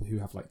people who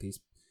have like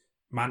these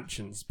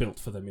mansions built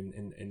for them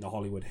in the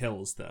Hollywood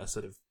Hills that are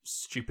sort of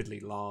stupidly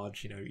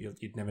large.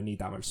 You'd never need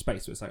that much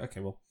space. So it's like, okay,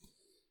 well,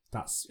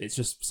 it's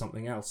just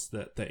something else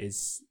that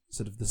is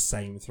sort of the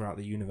same throughout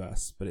the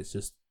universe, but it's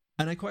just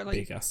and I quite like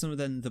bigger. Some of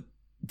then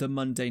the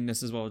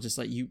mundaneness as well. Just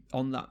like you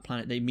on that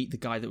planet, they meet the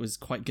guy that was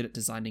quite good at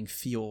designing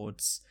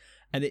fjords,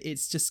 and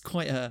it's just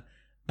quite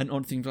an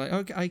odd thing. Like,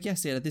 okay, I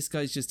guess this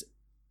guy's just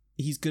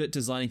he's good at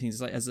designing things.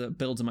 It's like as a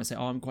builder might say,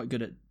 oh, I'm quite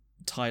good at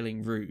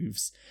tiling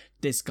roofs.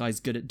 This guy's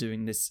good at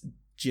doing this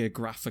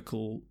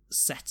geographical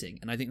setting,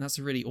 and I think that's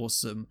a really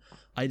awesome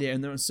idea.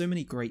 And there are so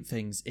many great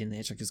things in the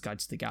Hitchhiker's Guide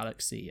to the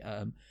Galaxy.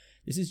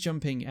 This is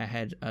jumping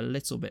ahead a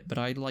little bit, but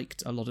I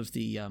liked a lot of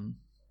the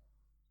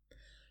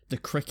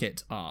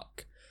cricket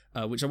arc,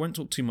 which I won't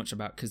talk too much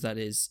about because that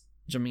is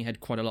jumping ahead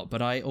quite a lot.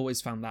 But I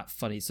always found that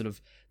funny, sort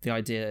of the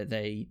idea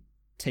they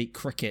take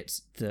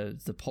cricket,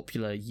 the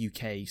popular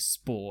UK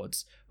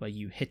sport, where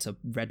you hit a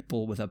red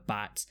ball with a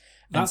bat.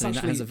 And that's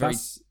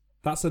actually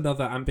that's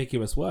another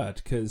ambiguous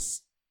word,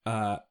 because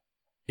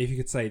if you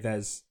could say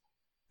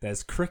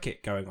there's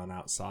cricket going on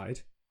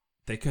outside,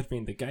 they could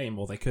mean the game,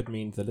 or they could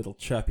mean the little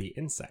chirpy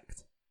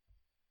insect.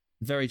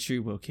 Very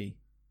true, Wilkie.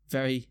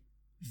 Very,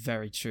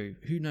 very true.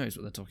 Who knows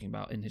what they're talking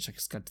about in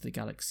Hitchhiker's Guide to the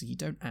Galaxy? You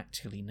don't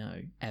actually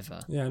know,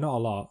 ever. Yeah, not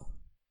a lot.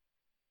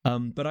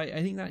 But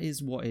I think that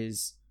is what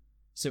is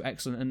so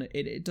excellent, and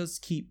it does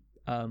keep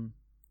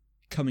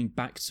coming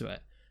back to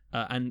it.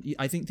 And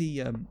I think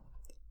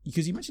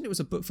because you mentioned it was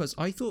a book first,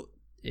 I thought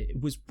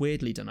it was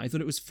weirdly done. I thought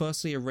it was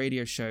firstly a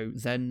radio show,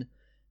 then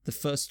the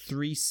first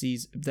 3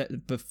 seasons.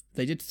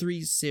 They did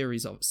 3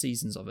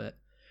 seasons of it.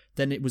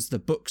 Then it was the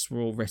books were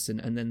all written,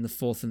 and then the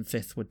 4th and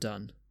 5th were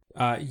done.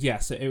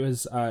 Yes, it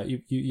was.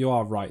 You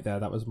are right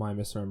there. That was my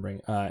misremembering.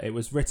 It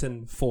was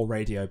written for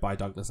radio by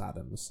Douglas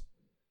Adams.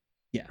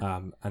 Yeah.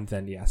 And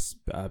then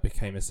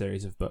became a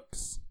series of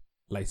books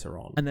later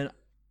on. And then,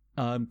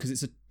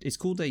 because it's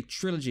called a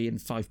trilogy in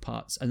 5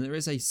 parts, and there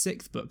is a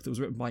 6th book that was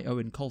written by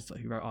Owen Colfer,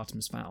 who wrote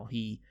Artemis Fowl.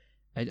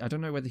 I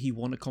don't know whether he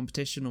won a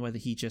competition or whether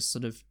he just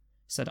sort of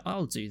said,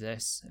 I'll do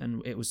this,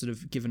 and it was sort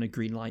of given a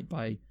green light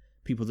by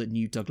people that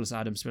knew Douglas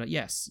Adams to be like,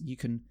 yes, you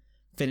can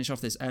finish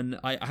off this. And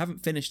I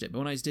haven't finished it, but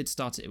when I did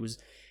start it,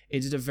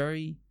 it did a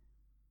very,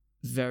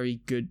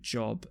 very good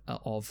job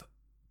of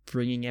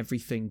bringing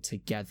everything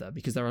together,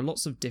 because there are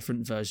lots of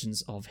different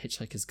versions of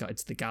Hitchhiker's Guide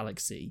to the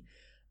Galaxy,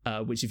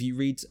 which if you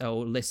read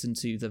or listen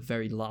to the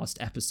very last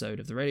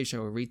episode of the radio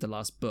show or read the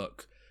last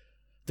book,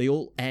 they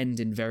all end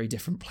in very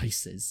different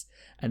places.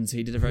 And so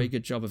he did a very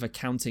good job of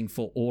accounting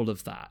for all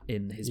of that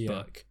in his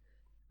book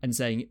and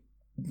saying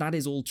that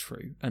is all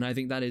true. And I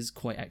think that is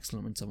quite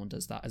excellent when someone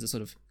does that as a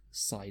sort of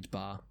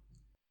sidebar.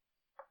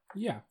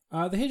 Yeah.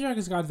 The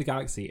Hitchhiker's Guide to the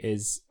Galaxy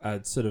is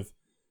sort of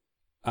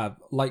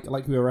like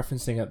we were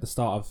referencing at the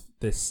start of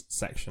this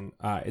section.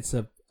 It's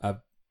a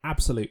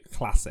absolute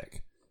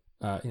classic.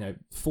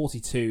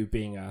 42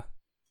 being a,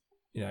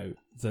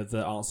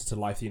 the answer to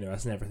life, the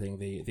universe, and everything.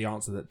 The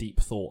answer that Deep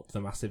Thought,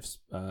 the massive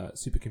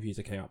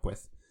supercomputer, came up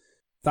with.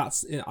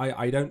 That's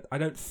I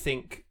don't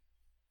think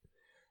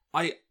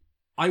I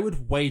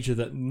would wager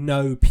that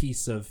no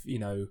piece of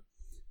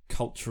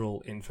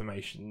cultural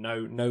information,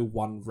 no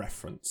one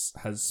reference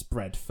has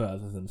spread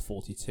further than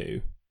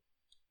 42.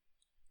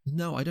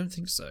 No, I don't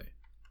think so.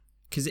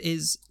 Because it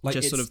is like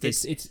just sort of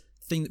this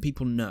thing that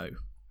people know.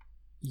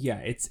 Yeah,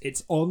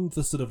 it's on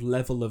the sort of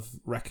level of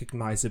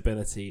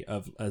recognizability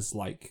as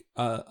like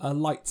a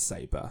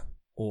lightsaber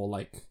or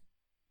like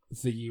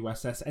the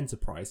USS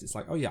Enterprise. It's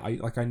like, oh yeah,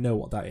 I know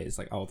what that is.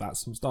 Like, oh,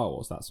 that's from Star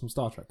Wars, that's from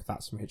Star Trek,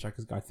 that's from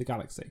Hitchhiker's Guide to the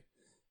Galaxy.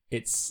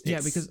 It's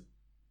because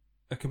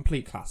a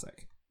complete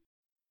classic.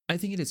 I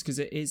think it is because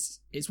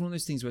it's one of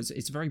those things where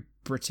it's very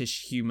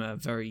British humor,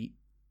 very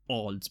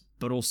odd,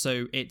 but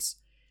also it's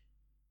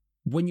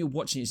when you're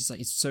watching it's just like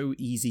it's so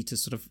easy to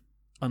sort of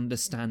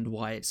understand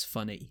why it's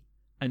funny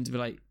and to be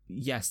like,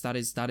 yes, that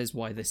is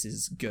why this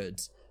is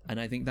good. And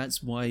I think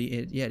that's why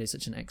it is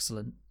such an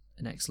excellent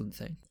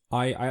thing.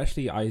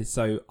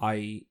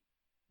 I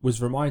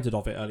was reminded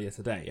of it earlier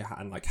today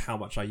and like how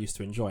much I used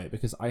to enjoy it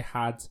because I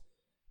had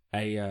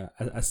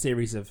a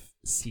series of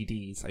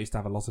CDs. I used to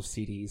have a lot of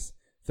CDs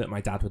that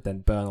my dad would then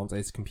burn onto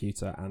his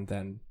computer and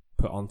then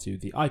put onto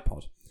the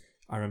iPod.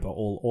 I remember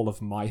all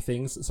of my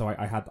things. So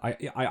I had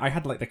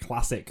like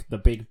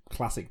the big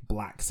classic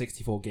black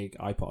 64 gig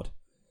iPod.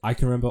 I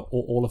can remember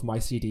all of my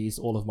CDs,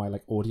 all of my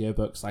like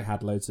audiobooks. I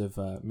had loads of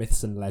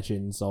myths and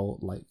legends or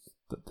like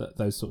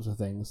those sorts of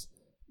things.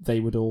 They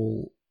would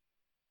all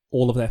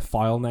of their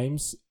file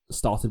names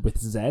started with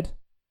Z.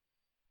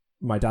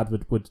 My dad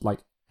would like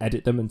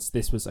edit them, and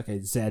this was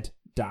Z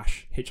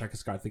dash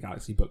Hitchhiker's Guide to the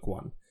Galaxy Book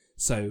 1.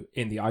 So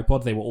in the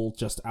iPod, they were all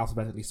just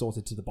alphabetically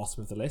sorted to the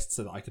bottom of the list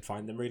so that I could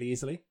find them really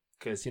easily.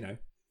 Because,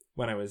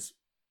 when I was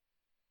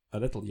a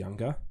little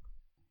younger...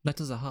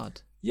 Letters are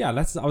hard. Yeah,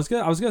 I was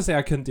gonna say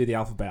I couldn't do the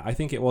alphabet. I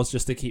think it was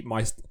just to keep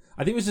my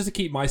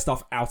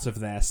stuff out of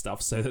their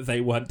stuff so that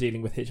they weren't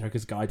dealing with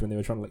Hitchhiker's Guide when they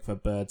were trying to look for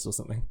birds or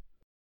something.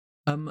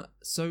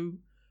 So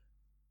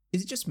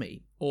is it just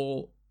me,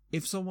 or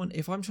if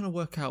I'm trying to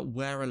work out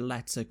where a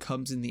letter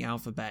comes in the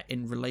alphabet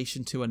in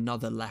relation to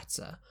another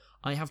letter,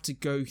 I have to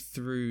go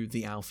through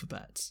the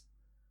alphabet.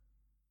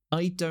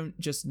 I don't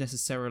just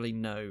necessarily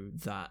know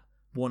that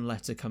one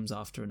letter comes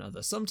after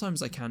another.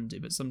 Sometimes I can do,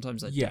 but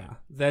sometimes I don't. Yeah,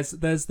 there's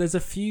a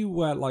few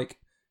where like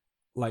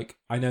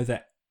I know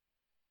that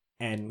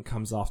N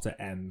comes after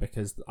M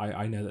because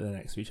I know that they're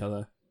next to each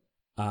other.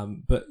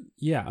 But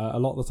yeah, a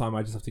lot of the time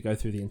I just have to go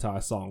through the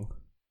entire song.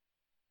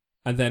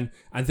 And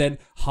then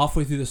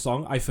halfway through the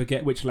song, I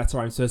forget which letter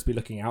I'm supposed to be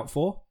looking out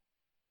for.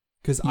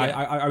 Because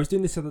I was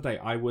doing this the other day.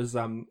 I was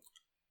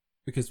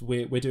because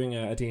we're doing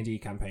a D&D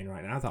campaign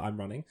right now that I'm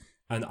running,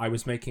 and I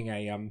was making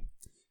a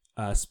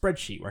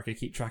spreadsheet where I could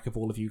keep track of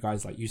all of you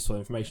guys like useful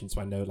information,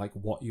 so I know like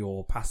what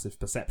your passive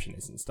perception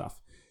is and stuff.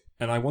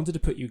 And I wanted to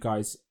put you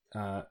guys.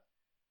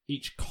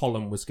 Each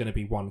column was going to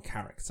be one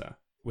character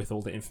with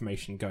all the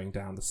information going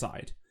down the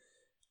side,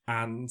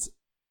 and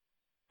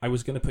I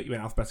was going to put you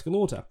in alphabetical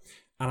order.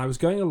 And I was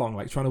going along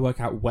like trying to work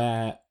out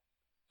where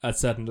a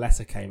certain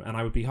letter came, and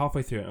I would be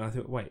halfway through it, and I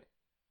thought, wait,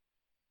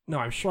 no,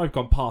 I'm sure I've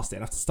gone past it. I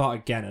have to start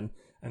again,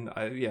 and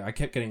I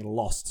kept getting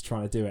lost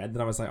trying to do it. And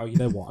then I was like, oh, you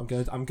know what?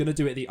 I'm gonna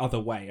do it the other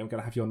way. I'm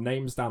gonna have your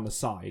names down the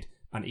side,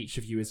 and each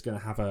of you is gonna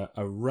have a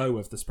row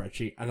of the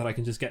spreadsheet, and then I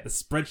can just get the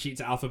spreadsheet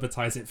to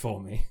alphabetize it for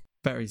me.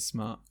 Very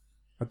smart.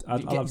 I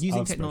love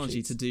using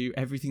technology to do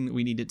everything that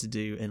we need it to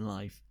do in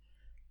life.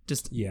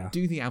 Just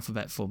do the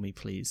alphabet for me,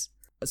 please.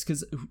 It's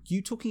because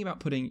you talking about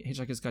putting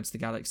Hitchhiker's Guide to the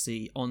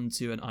Galaxy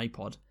onto an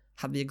iPod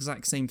had the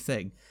exact same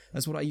thing.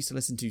 That's what I used to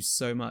listen to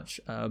so much.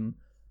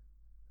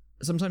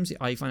 Sometimes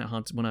I find it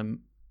hard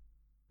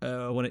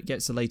when it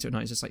gets to later at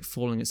night, it's just like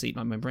falling asleep.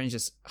 Like my brain's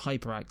just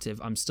hyperactive.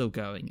 I'm still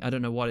going. I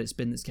don't know what it's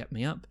been that's kept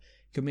me up.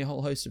 It could be a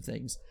whole host of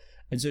things.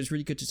 And so it's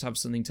really good to have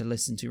something to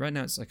listen to. Right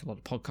now it's like a lot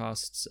of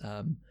podcasts,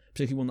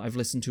 particularly one that I've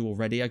listened to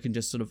already. I can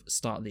just sort of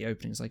start the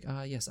opening. It's like,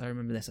 yes, I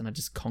remember this. And I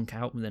just conk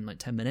out within like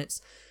 10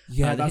 minutes.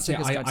 Yeah, the that's it.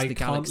 I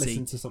can't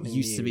listen to something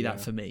used new, to be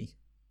that for me.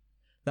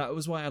 That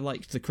was why I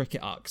liked the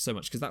cricket arc so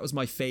much, because that was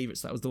my favourite.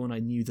 So that was the one I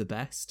knew the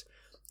best.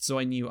 So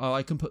I knew,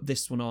 I can put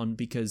this one on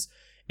because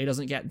it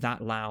doesn't get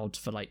that loud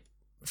for like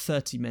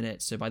 30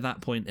 minutes. So by that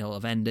point, it'll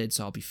have ended,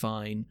 so I'll be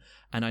fine.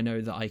 And I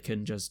know that I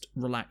can just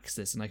relax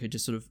this and I could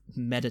just sort of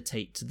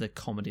meditate to the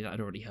comedy that I'd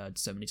already heard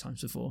so many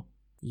times before.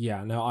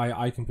 Yeah, no,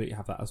 I completely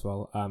have that as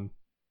well.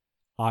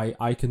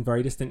 I can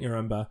very distinctly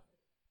remember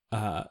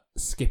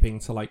skipping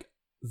to like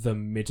the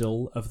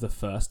middle of the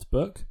first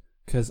book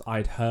because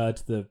I'd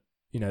heard the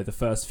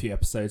first few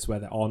episodes where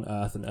they're on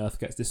Earth and Earth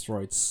gets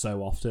destroyed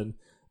so often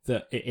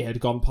that it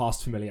had gone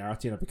past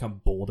familiarity and I'd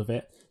become bored of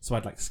it. So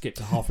I'd like skip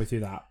to halfway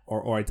through that,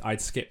 or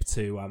I'd skip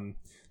to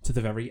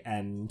the very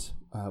end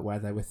where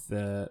they're with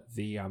the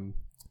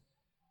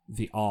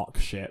Ark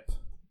ship.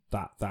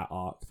 That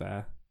arc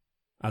there,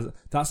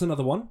 that's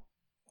another one.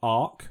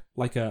 Arc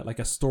like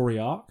a story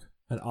arc,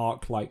 an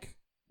arc like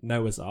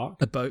Noah's Ark.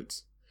 A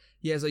boat.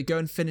 Yeah, so go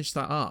and finish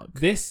that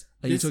arc.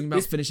 Are you talking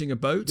about finishing a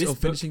boat or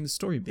finishing the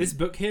story beat? This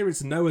book here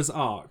is Noah's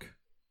Ark.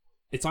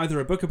 It's either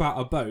a book about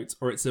a boat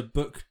or it's a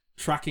book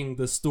tracking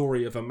the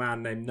story of a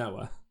man named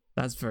Noah.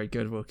 That's very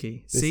good,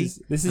 Wilkie. This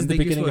is the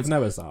beginning of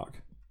Noah's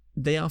Ark.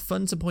 They are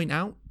fun to point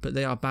out, but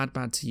they are bad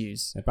to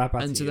use. They're bad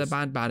and to so use.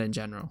 they're bad in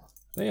general.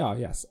 They are,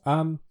 yes.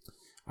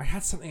 I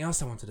had something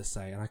else I wanted to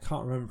say, and I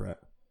can't remember it.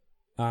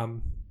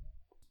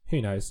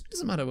 Who knows?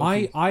 Doesn't matter,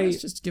 Wilkie.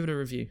 Let's just give it a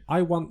review.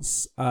 I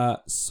once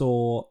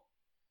saw...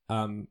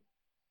 who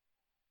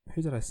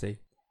did I see?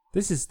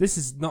 This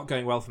is not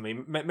going well for me.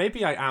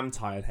 Maybe I am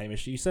tired,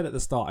 Hamish. You said at the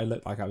start I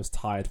looked like I was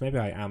tired. Maybe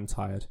I am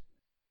tired.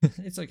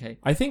 It's okay.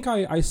 I think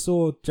I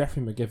saw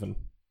Geoffrey McGivern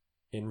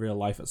in real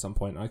life at some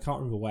point. I can't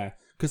remember where.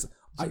 Because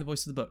the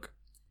voice of the book.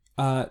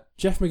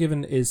 Jeff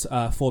McGivern is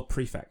Ford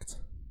Prefect.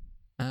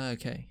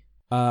 Okay.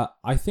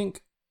 I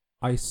think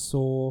I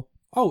saw...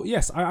 Oh,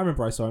 yes, I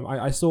remember I saw him.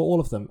 I saw all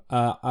of them.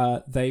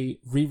 They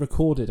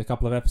re-recorded a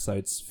couple of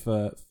episodes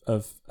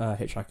of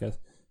Hitchhiker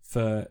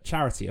for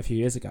charity a few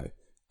years ago.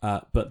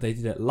 But they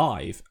did it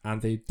live,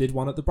 and they did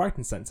one at the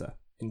Brighton Centre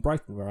in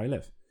Brighton, where I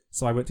live.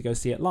 So I went to go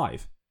see it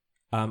live.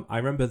 I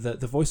remember that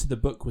the voice of the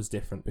book was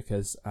different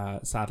because,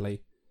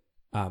 sadly,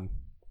 the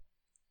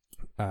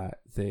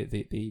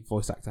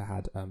voice actor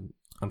had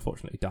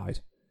unfortunately died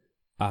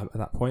at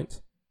that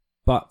point.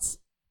 But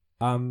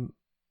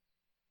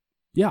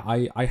yeah,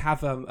 I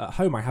have at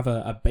home. I have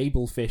a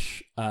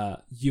Babelfish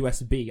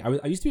USB.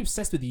 I used to be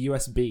obsessed with the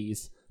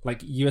USBs,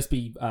 like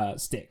USB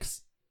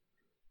sticks.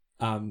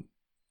 I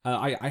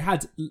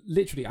had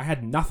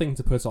nothing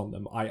to put on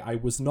them. I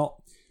was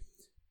not,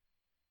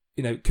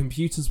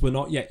 computers were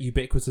not yet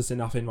ubiquitous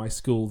enough in my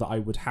school that I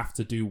would have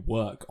to do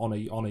work on a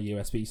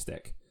USB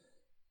stick.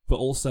 But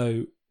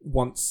also,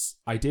 once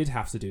I did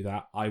have to do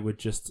that, I would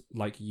just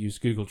use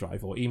Google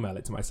Drive or email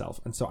it to myself.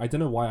 And so I don't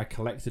know why I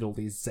collected all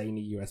these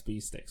zany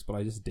USB sticks, but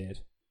I just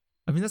did.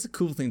 I mean, that's a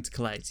cool thing to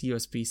collect,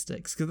 USB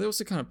sticks, because they're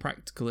also kind of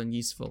practical and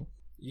useful.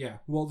 Yeah.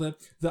 Well, the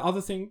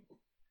other thing...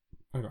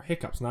 I've got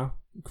hiccups now.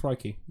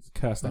 Crikey. It's a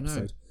cursed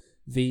episode.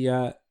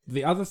 The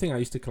other thing I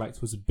used to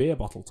collect was beer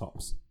bottle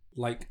tops.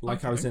 Like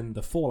okay. I was in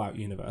the Fallout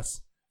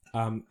universe.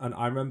 And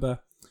I remember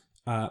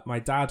my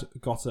dad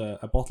got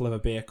a bottle of a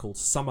beer called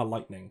Summer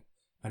Lightning.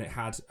 And it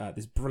had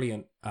this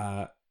brilliant,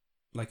 a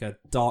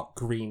dark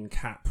green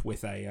cap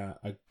with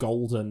a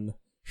golden,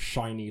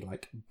 shiny,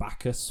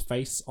 Bacchus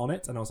face on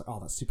it. And I was like, oh,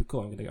 that's super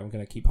cool. I'm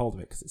gonna keep hold of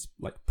it because it's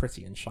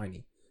pretty and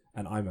shiny.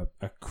 And I'm a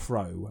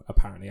crow,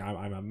 apparently.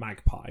 I'm a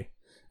magpie.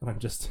 And I'm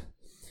just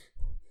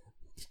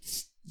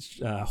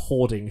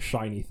hoarding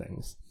shiny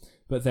things.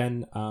 But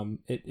then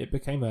it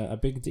became a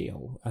big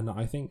deal. And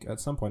I think at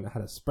some point I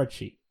had a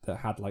spreadsheet that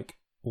had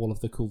all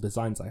of the cool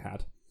designs I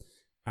had.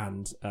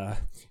 And,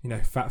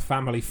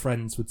 family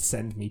friends would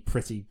send me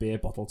pretty beer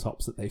bottle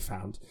tops that they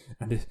found.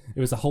 And it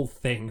was a whole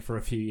thing for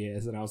a few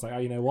years. And I was like, oh,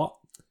 you know what?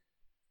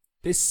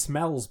 This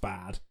smells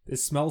bad.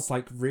 This smells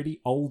like really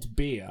old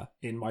beer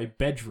in my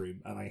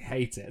bedroom, and I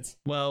hate it.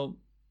 Well,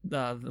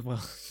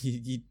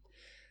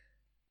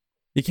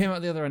 you came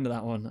out the other end of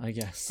that one, I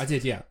guess. I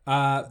did, yeah.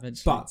 But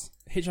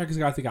Hitchhiker's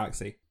Guide to the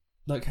Galaxy.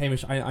 Look,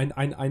 Hamish,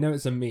 I know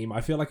it's a meme.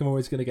 I feel like I'm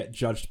always going to get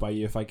judged by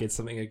you if I give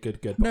something a good.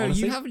 But no,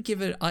 honestly, you haven't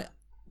given...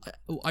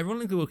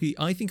 Ironically,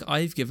 I think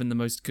I've given the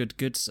most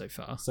good so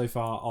far. So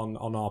far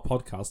on our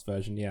podcast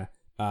version, yeah.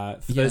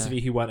 For those of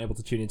you who weren't able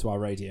to tune into our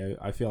radio,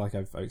 I feel like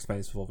I've explained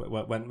this before,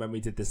 but when we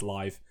did this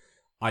live,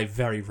 I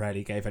very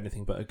rarely gave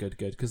anything but a good,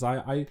 because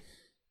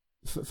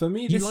for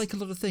me, you like a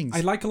lot of things.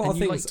 I like a lot of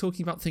things. You like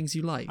talking about things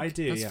you like. I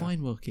do. That's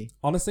fine, Wilkie.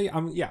 Honestly,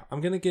 I'm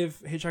gonna give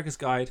Hitchhiker's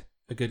Guide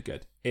a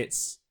good.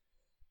 It's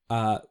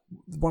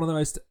one of the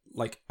most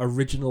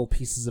original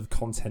pieces of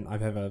content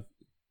I've ever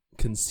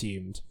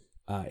consumed.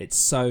 It's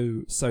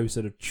so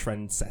sort of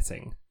trend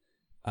setting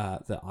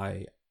that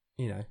I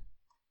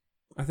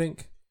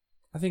think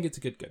it's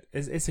a good.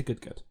 It's a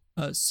good.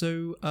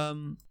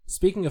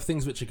 Speaking of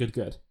things which are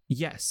good.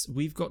 Yes,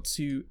 we've got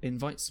to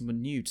invite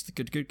someone new to the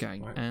Good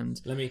gang, right.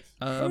 And let me.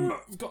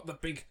 I've got the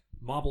big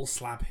marble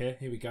slab here.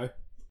 Here we go.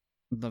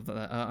 Love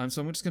that.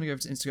 So I'm just going to go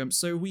over to Instagram.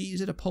 So we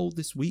did a poll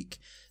this week,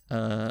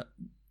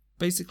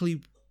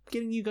 basically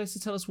getting you guys to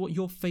tell us what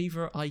your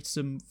favorite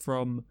item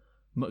from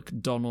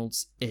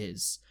McDonald's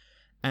is,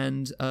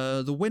 and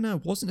the winner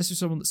wasn't necessarily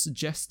someone that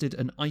suggested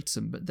an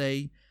item, but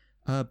they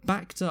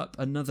backed up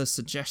another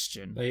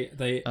suggestion.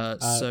 They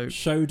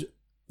showed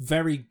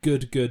very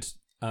good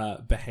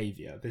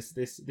behavior.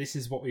 This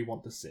is what we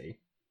want to see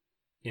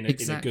in a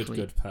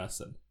good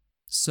person.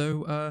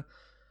 So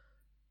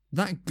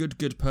that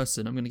good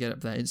person, I'm going to get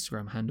up their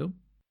Instagram handle,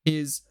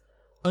 is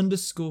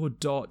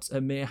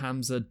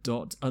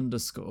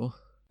 _.amirhamza._.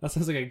 That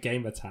sounds like a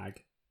gamer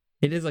tag.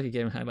 It is like a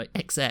gamer tag, like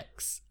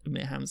XX,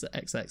 Amir Hamza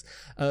XX.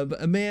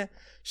 But Amir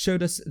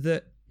showed us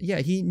that,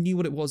 he knew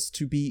what it was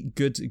to be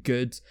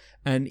good,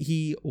 and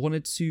he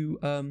wanted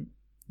to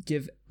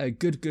give a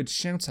good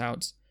shout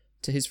out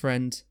to his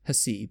friend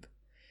Hasib.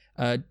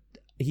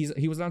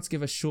 He was allowed to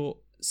give a short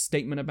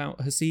statement about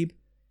Hasib.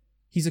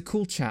 He's a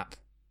cool chap.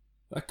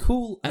 A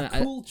cool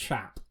And-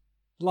 chap.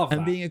 Love that.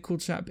 And being a cool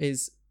chap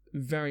is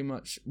very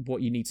much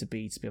what you need to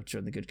be able to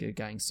join the Good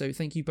Gang. So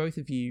thank you, both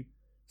of you,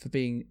 for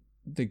being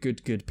the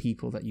good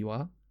people that you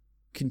are.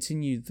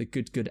 Continue the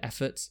good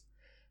efforts.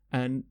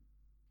 And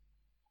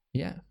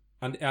yeah,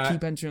 and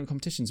keep entering on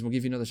competitions and we'll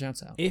give you another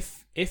shout out.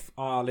 if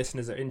our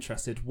listeners are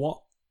interested,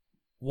 what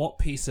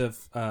piece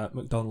of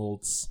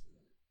McDonald's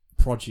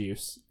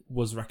produce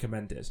was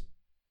recommended?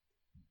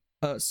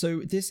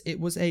 So it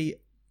was a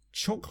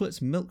chocolate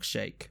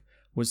milkshake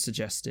was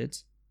suggested.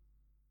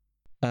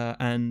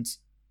 And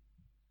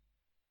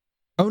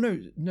oh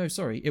no,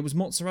 sorry, it was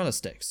mozzarella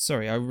sticks.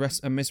 Sorry, I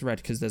misread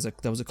because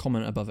there was a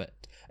comment above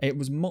it. It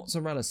was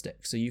mozzarella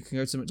sticks. So you can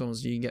go to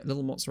McDonald's, you can get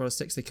little mozzarella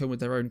sticks. They come with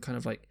their own kind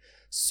of like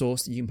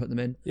sauce that you can put them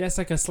in. Yeah, it's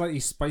like a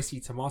slightly spicy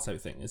tomato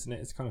thing, isn't it?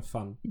 It's kind of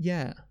fun.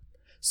 Yeah.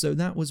 So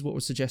that was what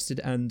was suggested,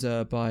 and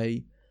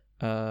by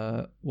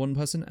one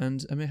person,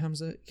 and Amir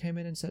Hamza came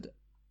in and said,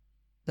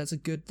 "That's a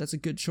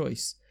good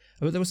choice."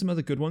 But there were some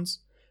other good ones.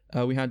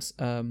 We had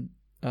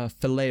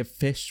fillet of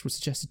fish was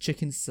suggested.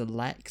 Chicken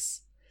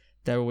selects,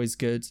 they're always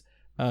good.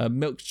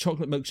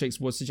 Chocolate milkshakes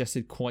was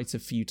suggested quite a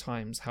few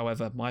times.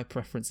 However, my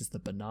preference is the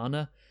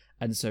banana,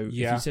 and so if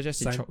you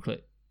suggested same.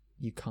 chocolate,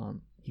 you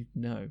can't.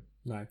 No,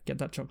 Get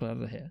that chocolate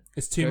out of here.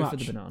 it's too Go much. for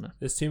the banana.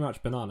 There's too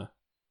much banana.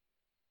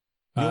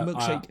 Your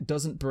milkshake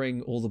doesn't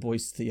bring all the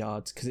boys to the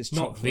yard because it's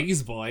chocolate. Not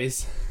these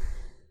boys.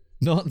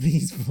 Not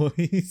these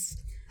boys.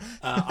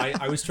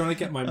 I was trying to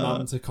get my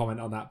mum to comment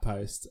on that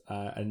post,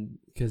 and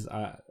because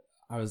I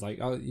was like,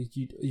 "Oh,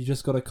 you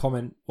just got to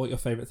comment what your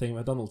favorite thing at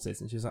McDonald's is,"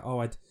 and she was like, "Oh,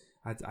 I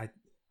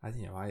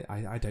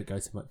don't go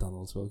to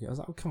McDonald's." Will I was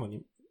like, "Oh, come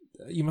on,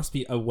 you must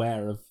be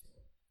aware of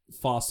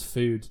fast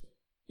food,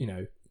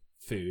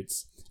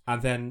 foods."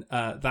 And then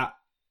that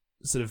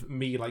sort of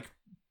me like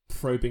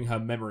probing her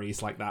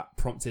memories like that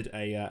prompted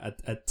a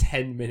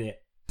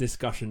 10-minute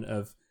discussion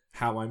of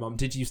how my mum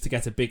did used to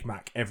get a Big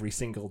Mac every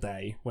single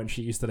day when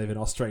she used to live in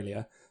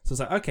Australia. So I was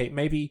like, okay,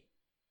 maybe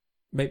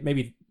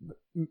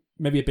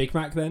a Big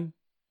Mac then.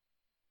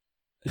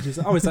 And she's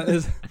like, oh, is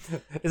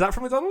that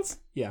from McDonald's?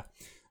 Yeah.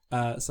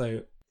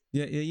 So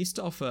Yeah, you used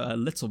to offer a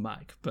Little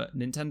Mac, but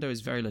Nintendo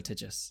is very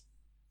litigious.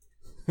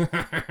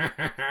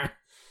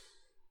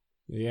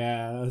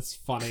 yeah, that's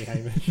funny,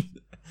 Hamish.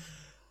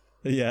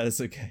 Yeah, that's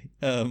okay.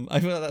 I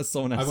feel like that's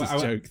someone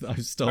else's joke that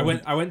I've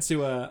stolen. I went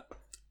to a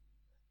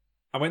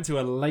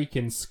lake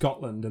in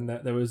Scotland, and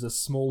there was a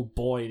small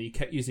boy, and he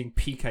kept using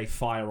PK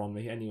fire on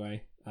me.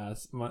 Anyway,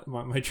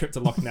 my trip to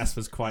Loch Ness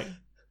was quite.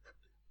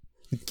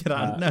 Get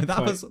out! No,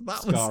 that was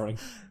scarring.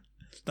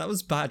 That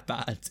was bad.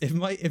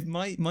 If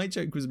my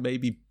joke was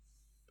maybe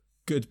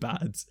good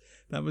bad,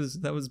 that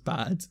was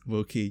bad,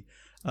 Wilkie.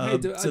 Hey,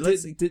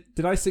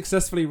 did I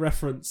successfully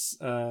reference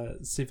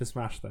Super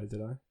Smash though?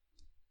 Did I?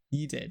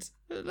 You did.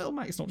 Little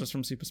Mac's not just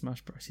from Super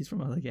Smash Bros. He's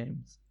from other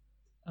games.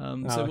 So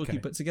okay. Wilkie,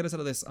 but to get us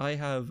out of this, I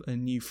have a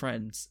new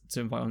friend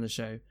to invite on the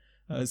show.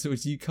 So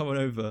it's you coming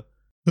over.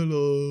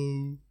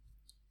 Hello.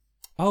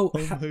 Oh,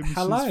 I'm Hamish's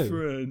hello.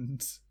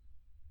 friend.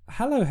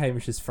 Hello,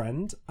 Hamish's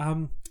friend.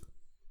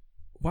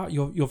 Wow,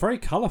 you're very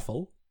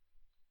colourful.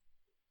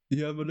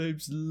 Yeah, my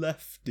name's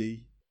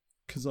Lefty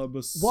because I'm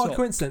a sock. What a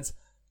coincidence!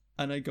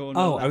 And I go on.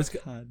 Oh, a left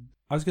hand.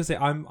 I was gonna say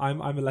I'm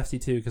a lefty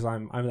too because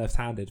I'm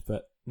left-handed,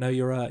 but no,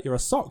 you're a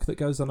sock that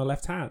goes on a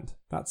left hand.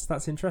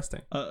 That's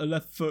interesting. A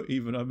left foot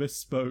even. I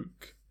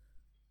misspoke.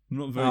 I'm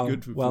not very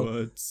good with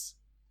words.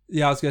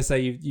 Yeah, I was gonna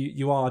say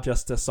you are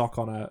just a sock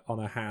on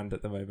a hand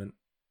at the moment.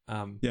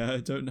 Yeah, I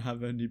don't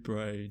have any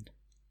brain.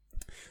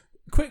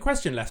 Quick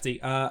question,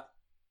 Lefty.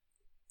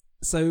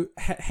 So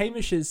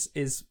Hamish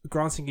is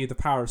granting you the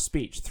power of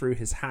speech through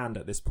his hand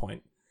at this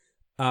point.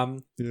 Yeah.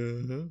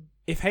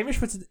 If Hamish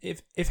were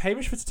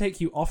to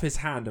take you off his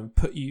hand and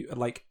put you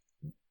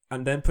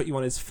and then put you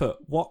on his foot,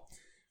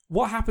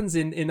 what happens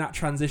in that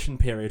transition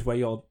period where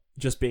you're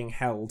just being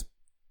held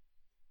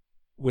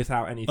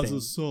without anything? As a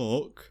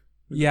sock?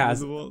 Yeah.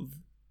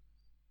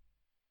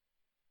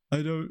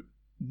 I don't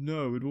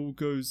know. It all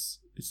goes...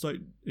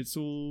 It's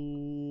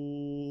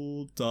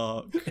all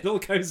dark. It all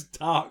goes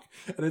dark,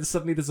 and then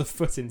suddenly there's a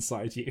foot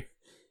inside you.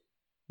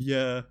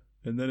 Yeah,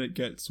 and then it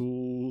gets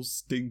all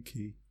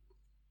stinky.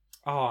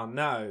 Oh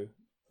no,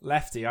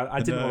 Lefty! I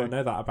didn't want to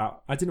know that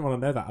about. I didn't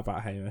want to know that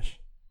about Hamish.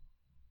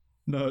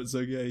 No, it's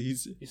okay.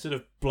 You're sort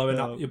of blowing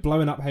up. You're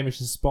blowing up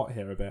Hamish's spot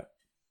here a bit.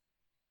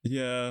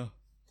 Yeah,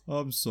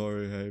 I'm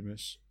sorry,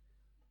 Hamish.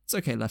 It's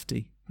okay,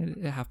 Lefty.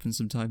 It happens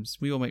sometimes.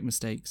 We all make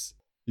mistakes.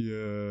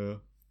 Yeah.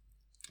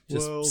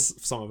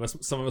 Just some of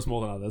us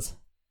more than others.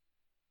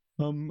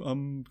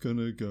 I'm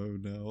gonna go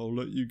now. I'll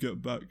let you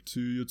get back to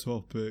your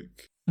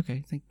topic.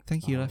 Okay,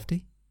 thank you,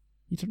 Lefty.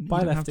 You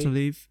don't have to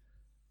leave.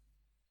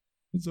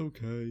 It's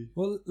okay.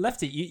 Well,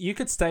 Lefty, you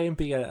could stay and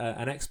be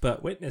an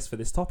expert witness for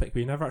this topic.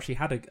 We never actually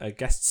had a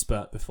guest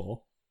spurt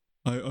before.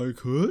 I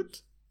could?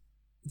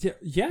 Yeah,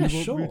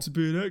 you sure. Want me to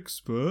be an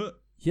expert?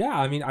 Yeah,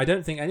 I mean, I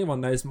don't think anyone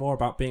knows more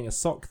about being a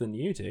sock than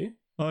you do.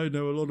 I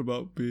know a lot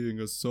about being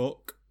a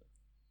sock.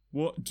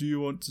 What do you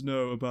want to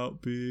know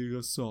about being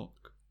a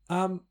sock?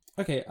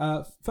 Okay.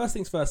 First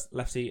things first,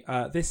 Lefty.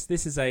 This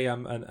is a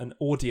an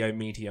audio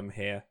medium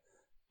here.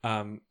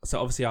 So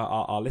obviously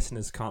our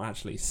listeners can't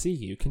actually see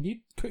you. Can you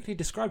quickly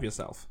describe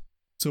yourself?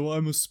 So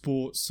I'm a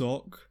sports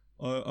sock.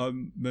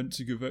 I'm meant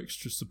to give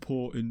extra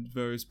support in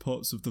various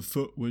parts of the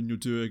foot when you're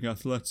doing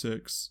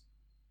athletics.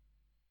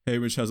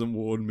 Hamish hasn't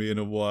worn me in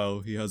a while.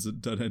 He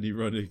hasn't done any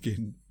running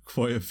in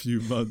quite a few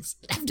months.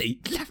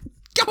 Lefty,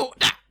 go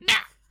now.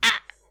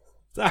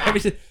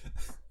 Hamish.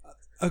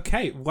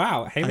 Okay.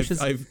 Wow. Hamish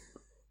I've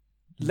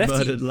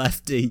murdered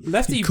Lefty.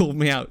 He called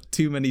me out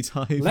too many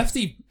times.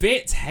 Lefty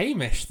bit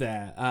Hamish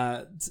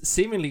there.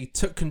 Seemingly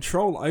took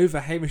control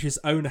over Hamish's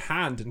own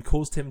hand and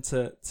caused him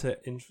to.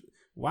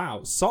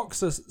 Wow,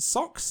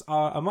 socks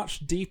are a much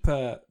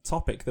deeper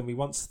topic than we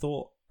once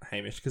thought,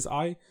 Hamish. Because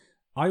I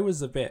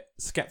was a bit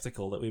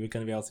skeptical that we were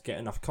going to be able to get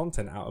enough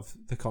content out of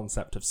the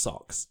concept of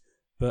socks.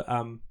 But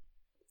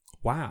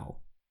wow.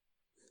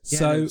 Yeah,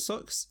 so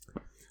socks,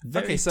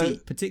 very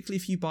deep, particularly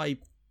if you buy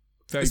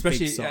very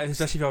big socks.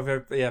 Especially if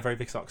you have very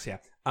big socks. Yeah.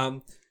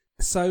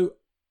 So,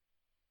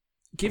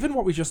 given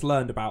what we just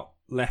learned about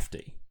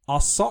Lefty, are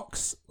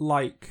socks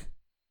like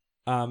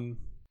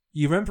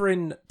you remember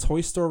in Toy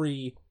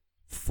Story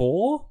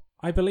 4,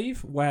 I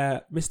believe,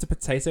 where Mr.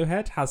 Potato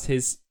Head has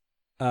his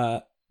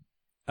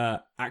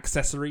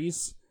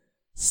accessories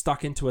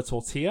stuck into a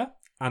tortilla,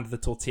 and the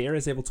tortilla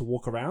is able to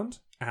walk around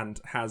and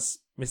has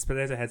Mr.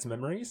 Potato Head's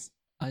memories?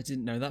 I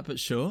didn't know that, but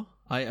sure.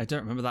 I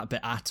don't remember that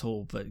bit at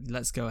all, but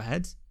let's go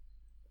ahead.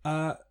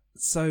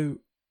 So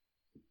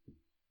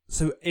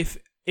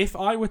if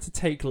I were to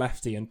take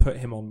Lefty and put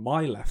him on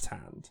my left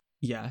hand,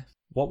 yeah,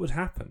 what would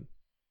happen?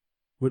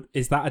 Would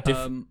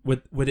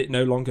it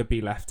no longer be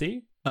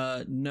Lefty?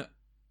 No.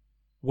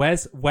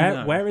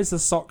 Where is the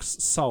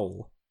sock's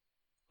soul,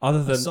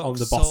 other than on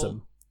the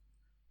bottom?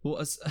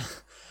 Well,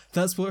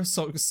 that's where a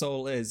sock's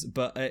soul is,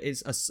 but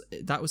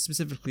that was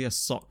specifically a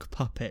sock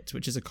puppet,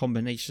 which is a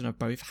combination of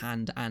both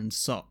hand and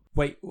sock.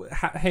 Wait,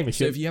 Hamish.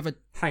 So if you have a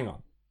hang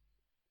on,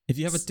 if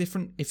you have a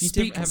different,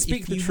 speak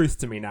the truth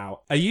to me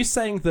now. Are you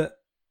saying that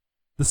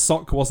the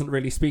sock wasn't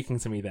really speaking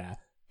to me there,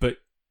 but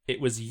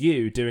it was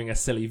you doing a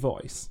silly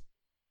voice?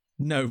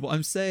 No, what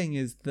I'm saying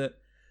is that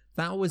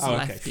was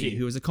Lefty,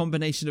 who was a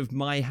combination of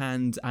my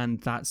hand and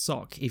that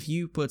sock. If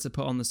you were to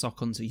put on the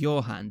sock onto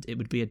your hand, it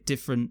would be a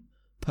different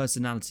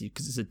personality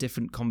because it's a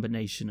different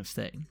combination of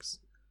things.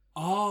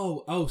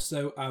 So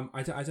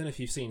I don't know if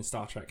you've seen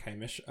Star Trek,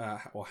 Hamish,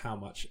 or how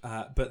much,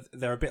 but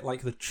they're a bit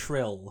like the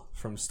Trill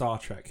from Star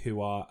Trek,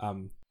 who are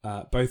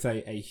both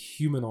a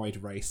humanoid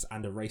race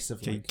and a race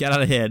of get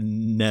out of here,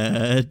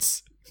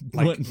 nerds,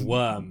 like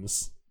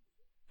worms.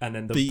 And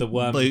then the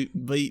worm... Beep,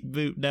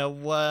 boop, they're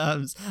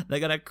worms. They're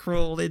going to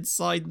crawl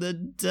inside the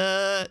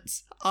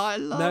dirt. I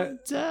love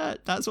dirt.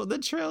 That's what the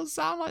trills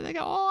sound like. They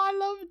go, oh, I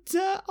love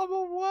dirt. I'm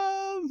a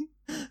worm.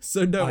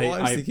 So no, I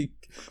was thinking,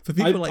 for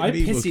people like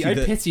me... I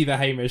pity the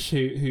Hamish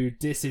who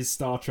disses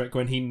Star Trek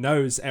when he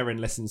knows Erin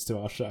listens to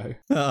our show.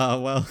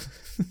 Oh, well,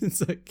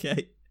 it's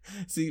okay.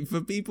 See, for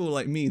people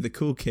like me, the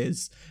cool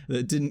kids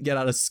that didn't get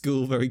out of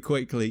school very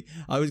quickly,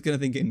 I was going to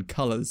think in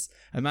colours.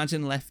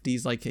 Imagine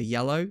Lefty's like a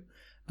yellow,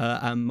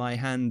 and my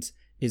hand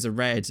is a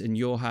red and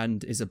your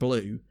hand is a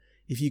blue.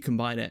 If you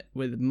combine it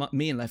with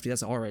me and Lefty,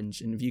 that's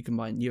orange, and if you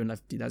combine you and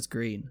Lefty, that's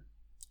green.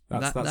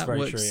 That's very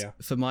works true, yeah.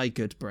 For my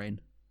good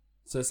brain.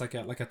 So it's like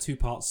a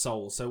two-part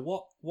soul. So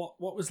what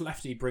was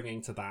Lefty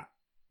bringing to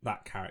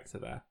that character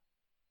there?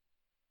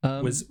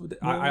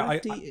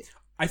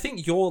 I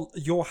think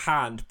your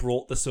hand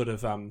brought the sort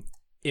of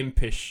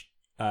impish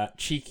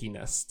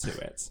cheekiness to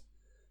it,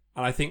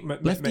 and I think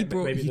Lefty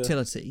brought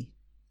utility.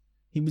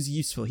 He was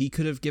useful. He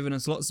could have given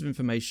us lots of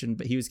information,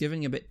 but he was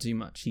giving a bit too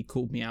much. He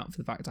called me out for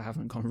the fact I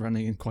haven't gone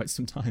running in quite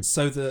some time.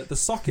 So the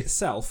sock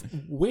itself,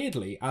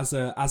 weirdly, as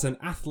an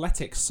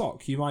athletic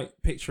sock, you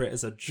might picture it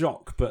as a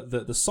jock, but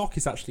the sock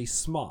is actually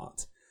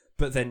smart.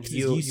 But then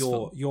your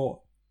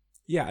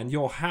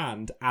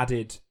hand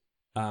added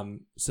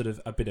sort of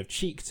a bit of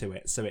cheek to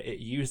it, so it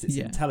used its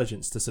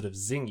intelligence to sort of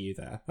zing you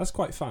there. That's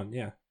quite fun,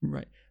 yeah.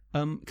 Right.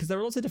 Because there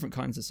are lots of different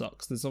kinds of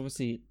socks. There's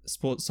obviously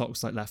sports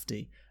socks like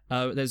Lefty.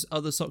 There's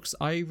other socks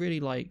I really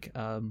like.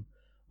 When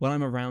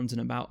I'm around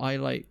and about, I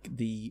like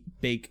the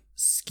big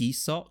ski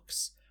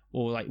socks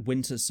or like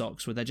winter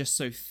socks where they're just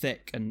so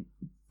thick and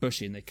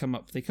bushy and they come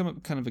up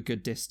kind of a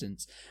good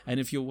distance. And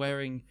if you're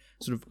wearing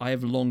I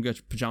have longer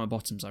pajama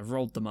bottoms. I've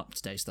rolled them up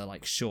today, so they're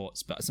like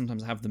shorts, but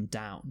sometimes I have them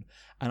down,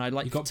 and I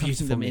like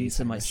tucking them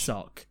into my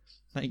sock.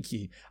 Thank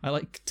you. I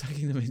like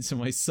tucking them into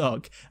my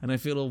sock, and I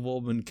feel all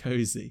warm and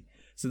cozy.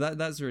 So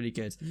that's really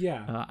good.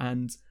 Yeah.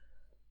 And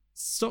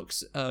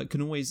socks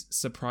can always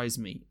surprise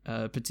me,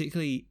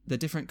 particularly the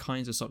different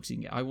kinds of socks you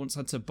can get. I once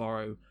had to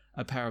borrow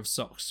a pair of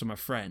socks from a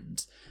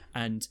friend,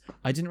 and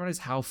I didn't realize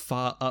how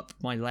far up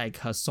my leg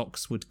her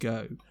socks would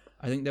go.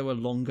 I think they were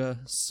longer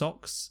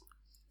socks,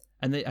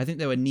 and I think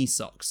they were knee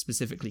socks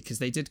specifically because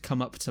they did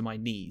come up to my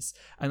knees,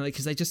 and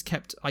because I just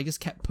kept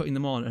putting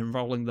them on and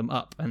rolling them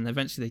up, and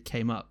eventually they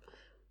came up.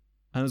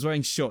 And I was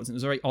wearing shorts, and it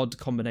was a very odd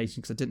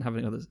combination because I didn't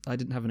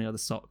have any other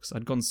socks.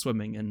 I'd gone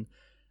swimming, and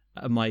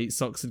my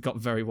socks had got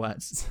very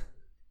wet.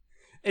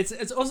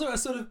 It's also a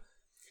sort of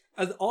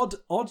an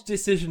odd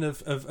decision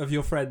of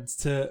your friends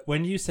to,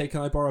 when you say,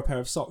 "Can I borrow a pair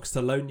of socks?"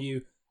 to loan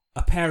you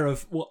a pair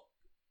of what,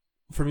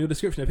 from your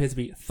description, appear to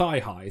be thigh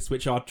highs,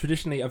 which are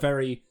traditionally a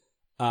very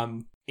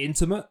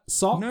intimate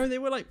sock. No, they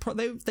were like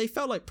they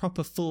felt like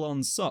proper full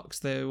on socks.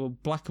 They were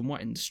black and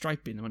white and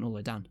stripy, and they went all the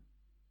way down.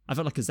 I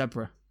felt like a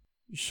zebra.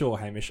 Sure,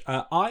 Hamish.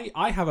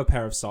 I have a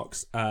pair of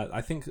socks.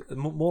 I think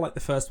more like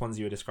the first ones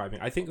you were describing.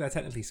 I think they're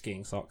technically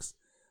skiing socks.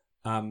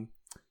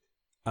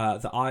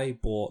 That I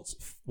bought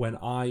when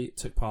I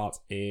took part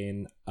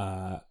in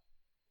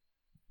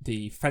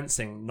the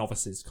fencing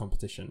novices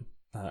competition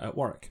at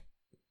Warwick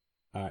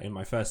in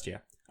my first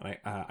year. And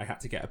I had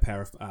to get a pair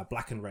of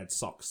black and red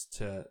socks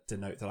to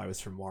denote that I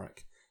was from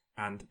Warwick.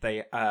 And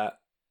they're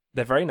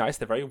very nice.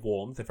 They're very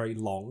warm. They're very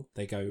long.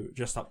 They go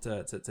just up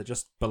to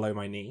just below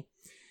my knee.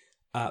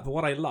 But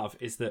what I love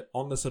is that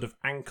on the sort of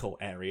ankle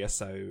area,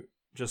 so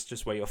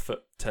just where your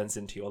foot turns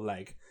into your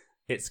leg,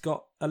 it's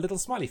got a little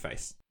smiley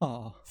face.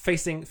 Oh,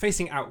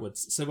 facing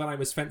outwards. So when I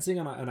was fencing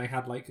and I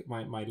had like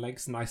my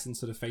legs nice and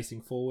sort of facing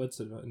forward,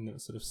 sort of in a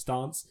sort of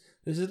stance,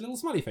 there's a little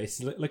smiley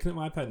face looking at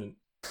my opponent.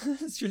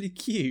 that's really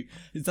cute.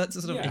 Is that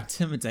to sort of Yeah.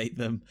 intimidate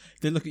them?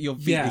 They look at your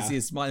feet Yeah. and see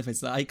a smiley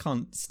face. Like, I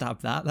can't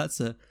stab that. That's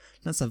a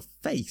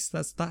face.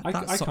 That I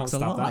sock's can't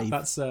stab alive.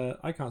 that.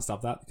 I can't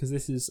stab that because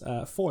this is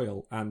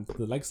foil and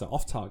the legs are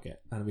off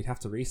target, and we'd have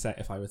to reset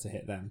if I were to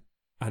hit them.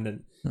 And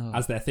then,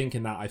 as they're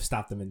thinking that, I've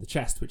stabbed them in the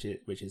chest, which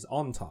is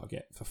on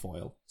target for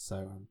foil.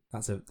 So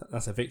that's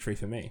a victory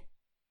for me.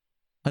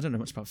 I don't know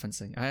much about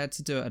fencing. I had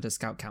to do it at a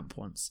scout camp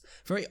once.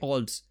 Very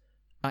odd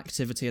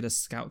activity at a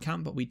scout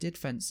camp, but we did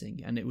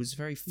fencing, and it was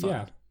very fun.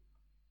 Yeah.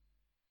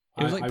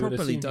 It was I like would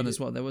properly assume done you as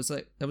well. There was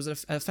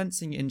a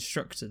fencing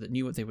instructor that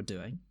knew what they were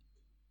doing.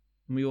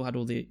 And we all had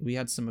we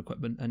had some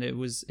equipment, and it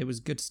was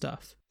good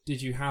stuff.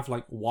 Did you have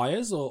like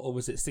wires or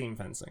was it seam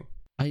fencing?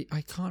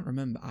 I can't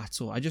remember at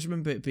all. I just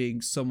remember it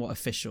being somewhat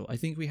official. I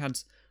think we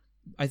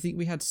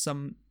had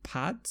some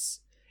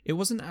pads. It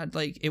wasn't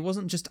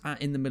just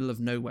in the middle of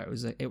nowhere.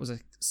 It was a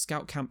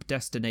scout camp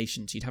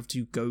destination. So you'd have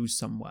to go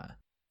somewhere.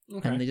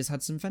 Okay. And they just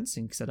had some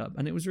fencing set up,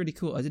 and it was really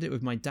cool. I did it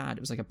with my dad.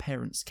 It was like a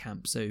parents'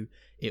 camp, so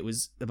it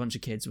was a bunch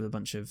of kids with a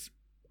bunch of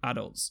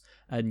adults,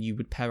 and you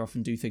would pair off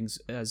and do things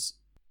as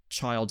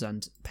child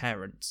and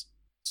parent.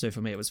 So for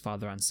me, it was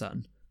father and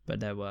son, but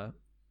there were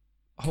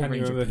a whole Can you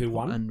range of remember who people,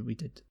 won? and we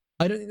did.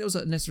 I don't think there was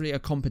necessarily a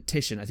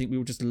competition. I think we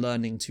were just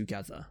learning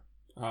together.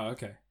 Oh,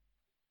 okay.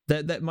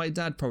 That my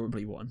dad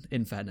probably won,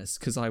 in fairness,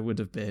 because I would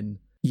have been,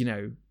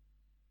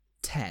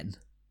 10.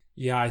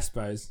 Yeah, I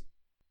suppose.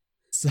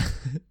 So,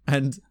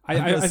 and I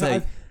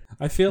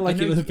feel like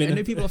it would have been. I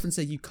know people often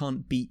say you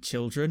can't beat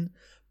children,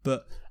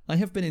 but I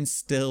have been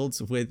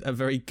instilled with a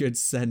very good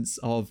sense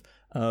of,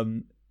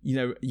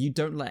 you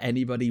don't let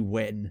anybody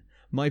win.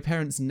 My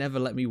parents never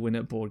let me win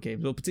at board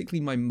games, or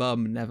particularly my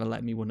mum never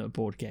let me win at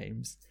board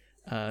games.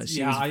 I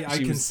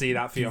can see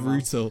that for your mum.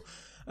 brutal.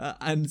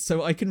 And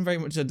so I can very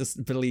much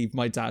believe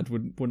my dad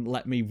wouldn't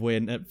let me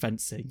win at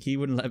fencing. He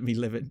wouldn't let me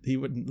live it. He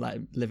wouldn't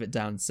live it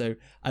down. So,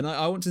 and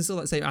I want to instill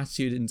that same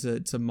attitude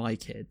into my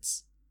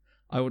kids.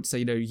 I would say,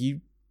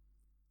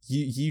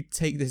 you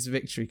take this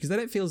victory, because then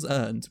it feels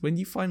earned. When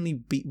you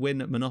finally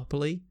win at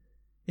Monopoly,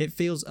 it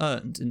feels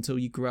earned until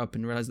you grow up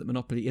and realize that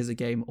Monopoly is a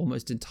game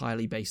almost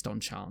entirely based on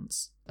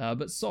chance.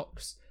 But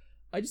socks,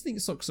 I just think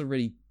socks are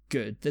really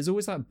good. There's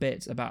always that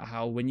bit about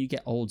how when you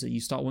get older, you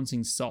start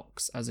wanting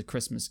socks as a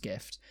Christmas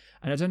gift.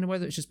 And I don't know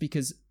whether it's just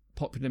because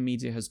popular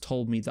media has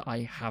told me that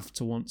I have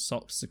to want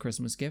socks as a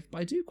Christmas gift, but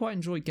I do quite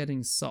enjoy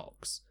getting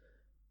socks.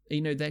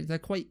 They're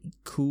quite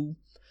cool.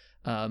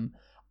 I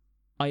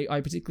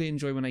particularly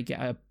enjoy when I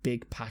get a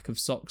big pack of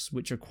socks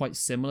which are quite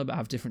similar but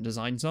have different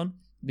designs on,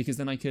 because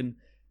then I can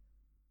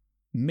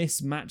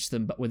mismatch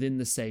them but within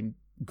the same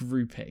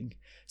grouping.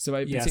 So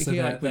I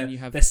particularly like when you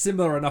have... They're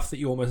similar enough that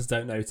you almost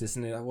don't notice,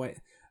 and you're like, wait,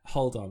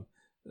 hold on.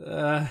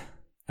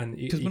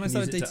 Because when I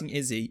started dating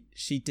Izzy,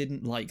 she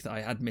didn't like that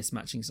I had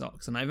mismatching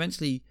socks, and I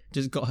eventually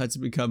just got her to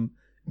become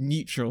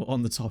neutral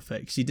on the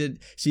topic.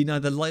 She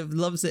neither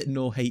loves it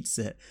nor hates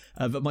it,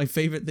 but my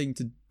favourite thing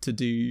to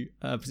do,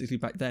 particularly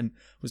back then,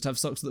 was to have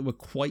socks that were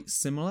quite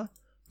similar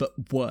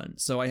but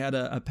weren't. So I had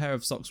a pair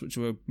of socks which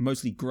were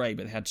mostly grey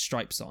but they had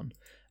stripes on,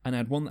 and I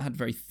had one that had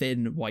very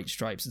thin white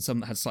stripes and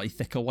some that had slightly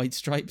thicker white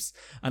stripes,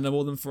 and I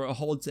wore them for a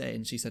whole day.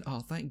 And she said, "Oh,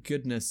 thank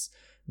goodness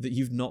that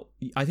you've not...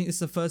 I think this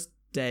is the first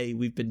day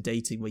we've been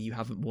dating where you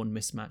haven't worn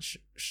mismatched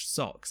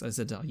socks." I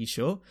said, "Are you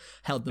sure?"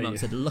 Held them up and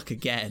said, "Look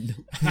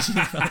again."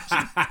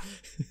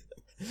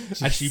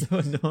 And she so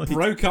annoyed.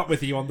 Broke up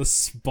with you on the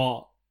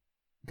spot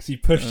because you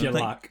pushed your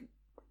luck.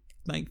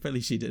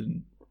 Thankfully she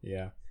didn't.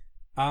 Yeah.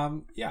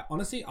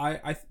 Honestly,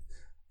 I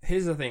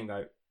here's the thing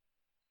though.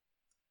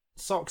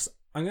 Socks.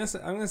 I'm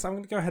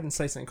gonna go ahead and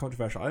say something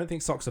controversial. I don't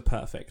think socks are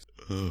perfect.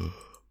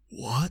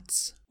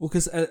 What? Well,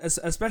 because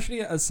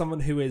especially as someone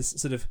who is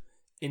sort of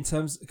in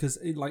terms, because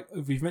like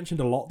we've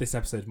mentioned a lot this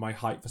episode, my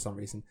height for some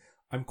reason.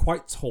 I'm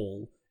quite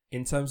tall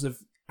in terms of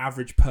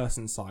average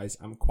person size.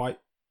 I'm quite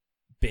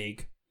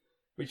big,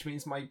 which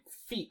means my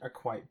feet are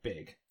quite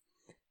big.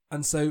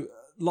 And so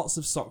lots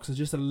of socks are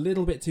just a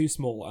little bit too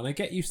small, and I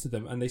get used to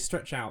them, and they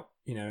stretch out,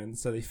 and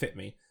so they fit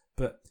me.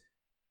 But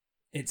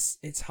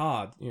it's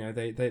hard,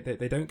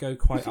 they don't go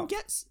quite up.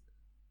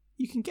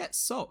 You can get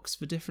socks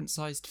for different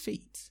sized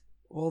feet.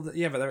 Well,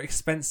 yeah, but they're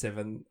expensive,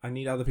 and I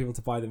need other people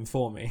to buy them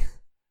for me,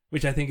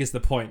 which I think is the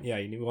point. Yeah,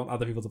 you want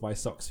other people to buy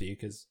socks for you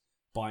because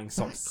buying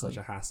socks is such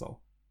a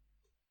hassle.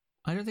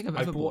 I don't think I've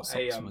ever bought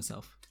socks for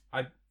myself.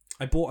 I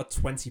bought a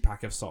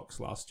 20-pack of socks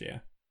last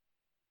year.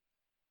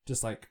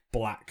 Just like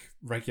black,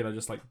 regular,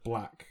 just like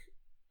black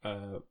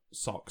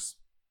socks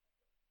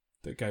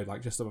that go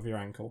like just above your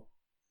ankle.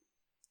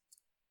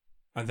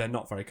 And they're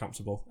not very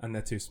comfortable, and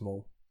they're too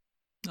small.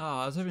 Oh,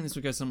 I was hoping this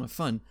would go somewhere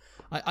fun.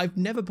 I've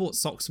never bought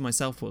socks for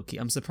myself, Wilkie.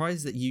 I'm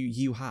surprised that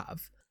you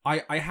have.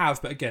 I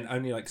have, but again,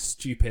 only like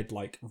stupid,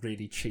 like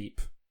really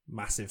cheap,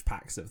 massive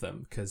packs of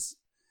them, because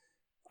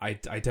I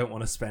don't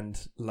want to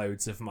spend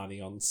loads of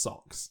money on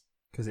socks,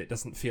 because it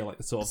doesn't feel like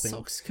the sort of thing.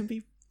 Socks can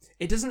be.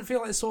 It doesn't feel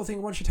like the sort of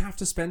thing one should have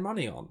to spend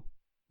money on.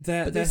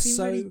 They're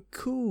so really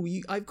cool.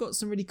 I've got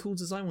some really cool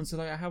design ones. So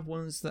like I have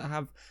ones that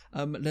have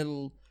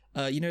little.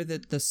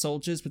 The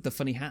soldiers with the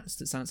funny hats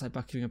that stand outside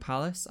Buckingham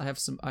Palace. I have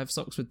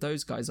socks with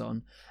those guys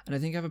on, and I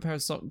think I have a pair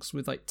of socks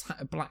with like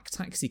black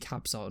taxi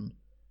cabs on,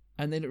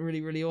 and they look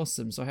really, really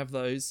awesome. So I have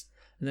those,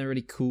 and they're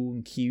really cool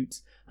and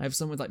cute. I have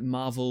some with like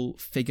Marvel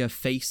figure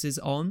faces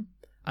on,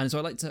 and so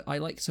I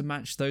like to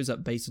match those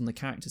up based on the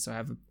characters.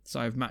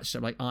 So I've matched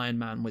up like Iron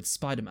Man with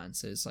Spider-Man.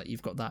 So it's like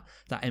you've got that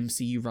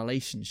MCU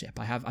relationship.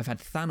 I've had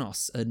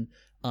Thanos and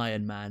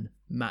Iron Man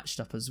matched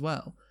up as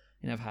well,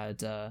 and I've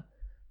had.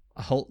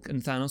 Hulk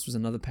and Thanos was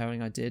another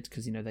pairing I did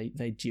because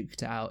they duked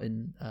it out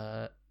in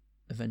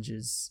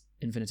Avengers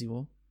Infinity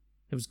War.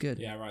 It was good.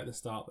 Yeah, right at the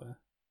start there.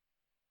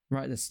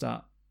 Right at the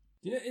start.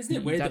 Isn't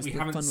it weird that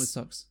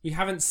we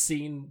haven't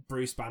seen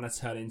Bruce Banner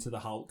turn into the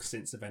Hulk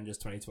since Avengers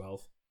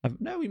 2012?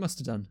 No, we must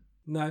have done.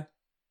 No.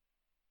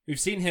 We've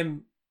seen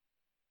him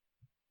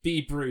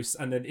be Bruce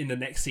and then in the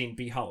next scene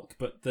be Hulk,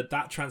 but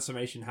that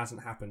transformation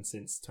hasn't happened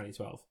since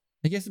 2012.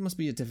 I guess it must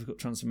be a difficult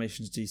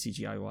transformation to do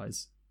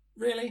CGI-wise.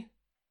 Really?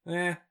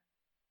 Yeah.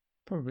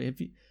 Probably.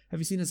 Have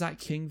you seen a Zach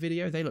King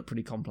video? They look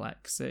pretty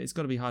complex. It's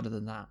got to be harder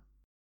than that.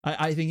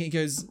 I think it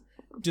goes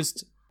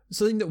just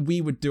something that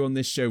we would do on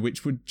this show,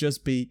 which would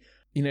just be,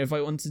 if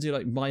I wanted to do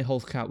like my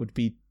Hulk out would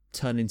be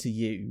turn into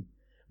you.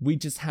 We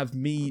just have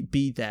me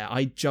be there.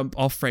 I jump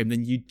off frame,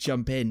 then you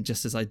jump in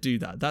just as I do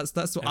that.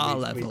 That's our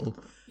level.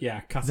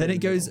 Then it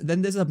goes.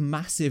 Then there's a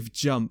massive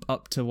jump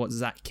up to what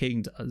Zach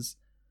King does.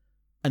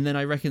 And then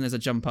I reckon there's a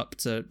jump up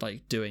to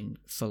like doing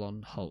full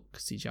on Hulk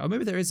CGI. Or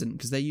maybe there isn't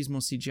because they use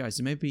more CGI.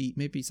 So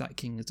maybe Zach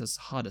King does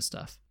harder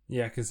stuff.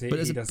 Yeah, because he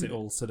does it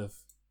all sort of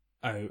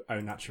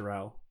au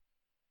naturel.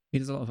 He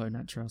does a lot of au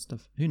naturel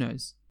stuff. Who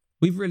knows?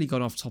 We've really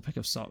gone off topic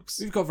of socks.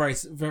 We've got very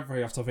very,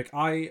 very off topic.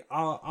 I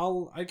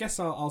guess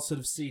I'll sort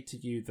of see to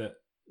you that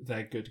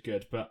they're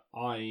good, but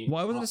I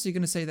wasn't necessarily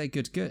going to say they're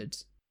good.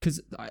 Because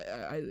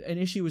an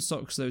issue with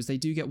socks though is they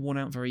do get worn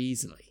out very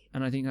easily,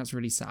 and I think that's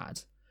really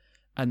sad.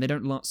 And they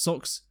don't last.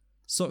 Socks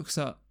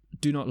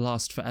do not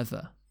last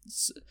forever.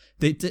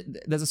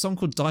 There's a song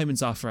called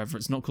Diamonds Are Forever.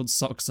 It's not called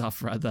Socks Are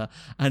Forever.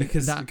 And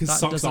because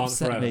socks aren't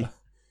forever. Me.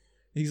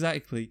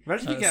 Exactly.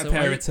 Imagine you get a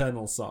pair of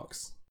Eternal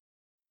socks.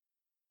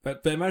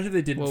 But imagine if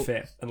they didn't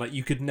fit and like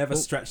you could never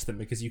stretch them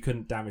because you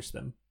couldn't damage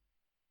them.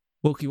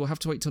 Wilkie, we'll have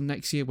to wait till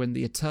next year when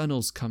the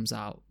Eternals comes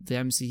out, the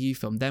MCU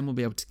film. Then we'll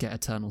be able to get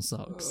Eternal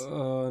socks.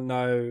 Oh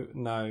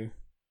no.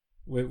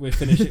 We're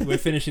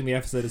finishing the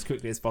episode as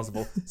quickly as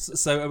possible.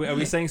 So are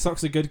we saying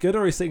socks are good, or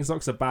are we saying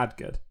socks are bad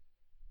good?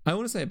 I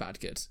want to say bad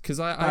good because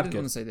I didn't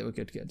want to say they were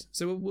good.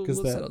 So we'll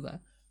settle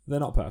there. They're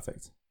not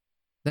perfect.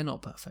 They're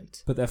not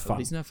perfect, but they're fun.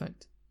 Nobody's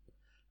perfect.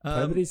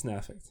 Nobody's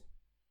perfect.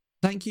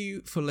 Thank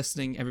you for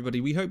listening,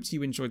 everybody. We hoped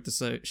you enjoyed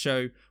the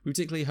show. We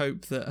particularly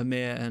hope that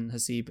Amir and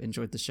Hasib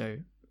enjoyed the show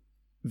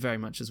very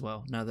much as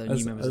well. Now they're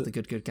new members of the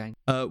Good Gang.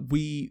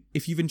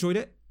 If you've enjoyed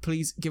it,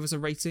 please give us a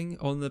rating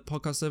on the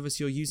podcast service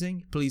you're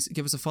using. Please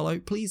give us a follow.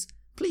 Please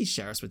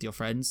share us with your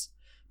friends.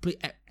 Please,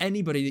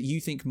 anybody that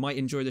you think might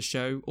enjoy the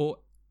show, or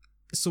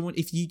someone,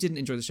 if you didn't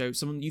enjoy the show,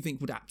 someone you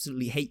think would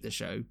absolutely hate the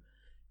show,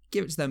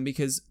 give it to them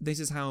because this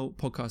is how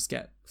podcasts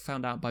get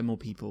found out by more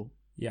people.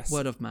 Yes.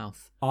 Word of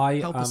mouth.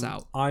 Help us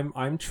out.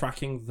 I'm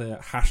tracking the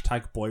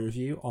hashtag boy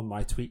review on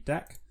my tweet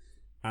deck.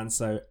 And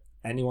so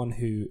anyone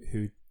who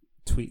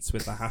tweets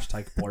with the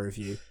hashtag boy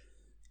review,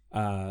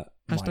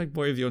 hashtag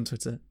boy review on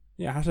Twitter.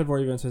 Yeah, hashtag boy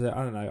review on Twitter.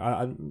 I don't know.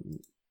 I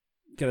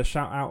get a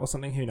shout out or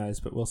something. Who knows?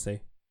 But we'll see.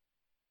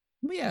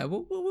 Yeah,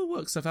 we'll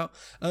work stuff out.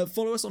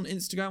 Follow us on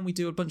Instagram. We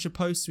do a bunch of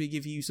posts. We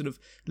give you sort of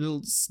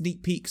little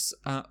sneak peeks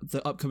at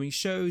the upcoming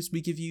shows.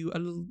 We give you a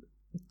little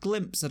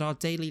glimpse at our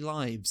daily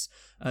lives.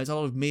 It's a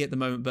lot of me at the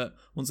moment, but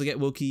once I get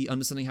Wilkie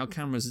understanding how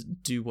cameras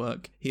do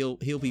work, he'll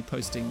be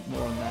posting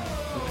more on there.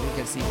 We'll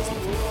get to see this.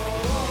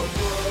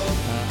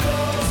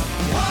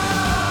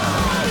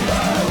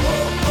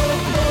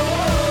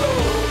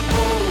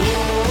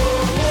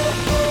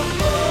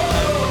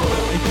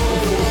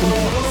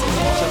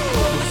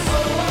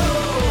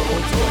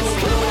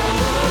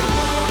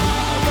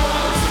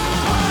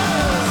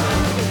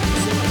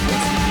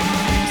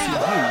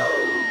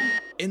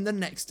 in the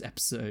next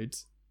episode.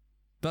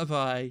 Bye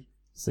bye.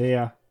 See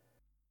ya.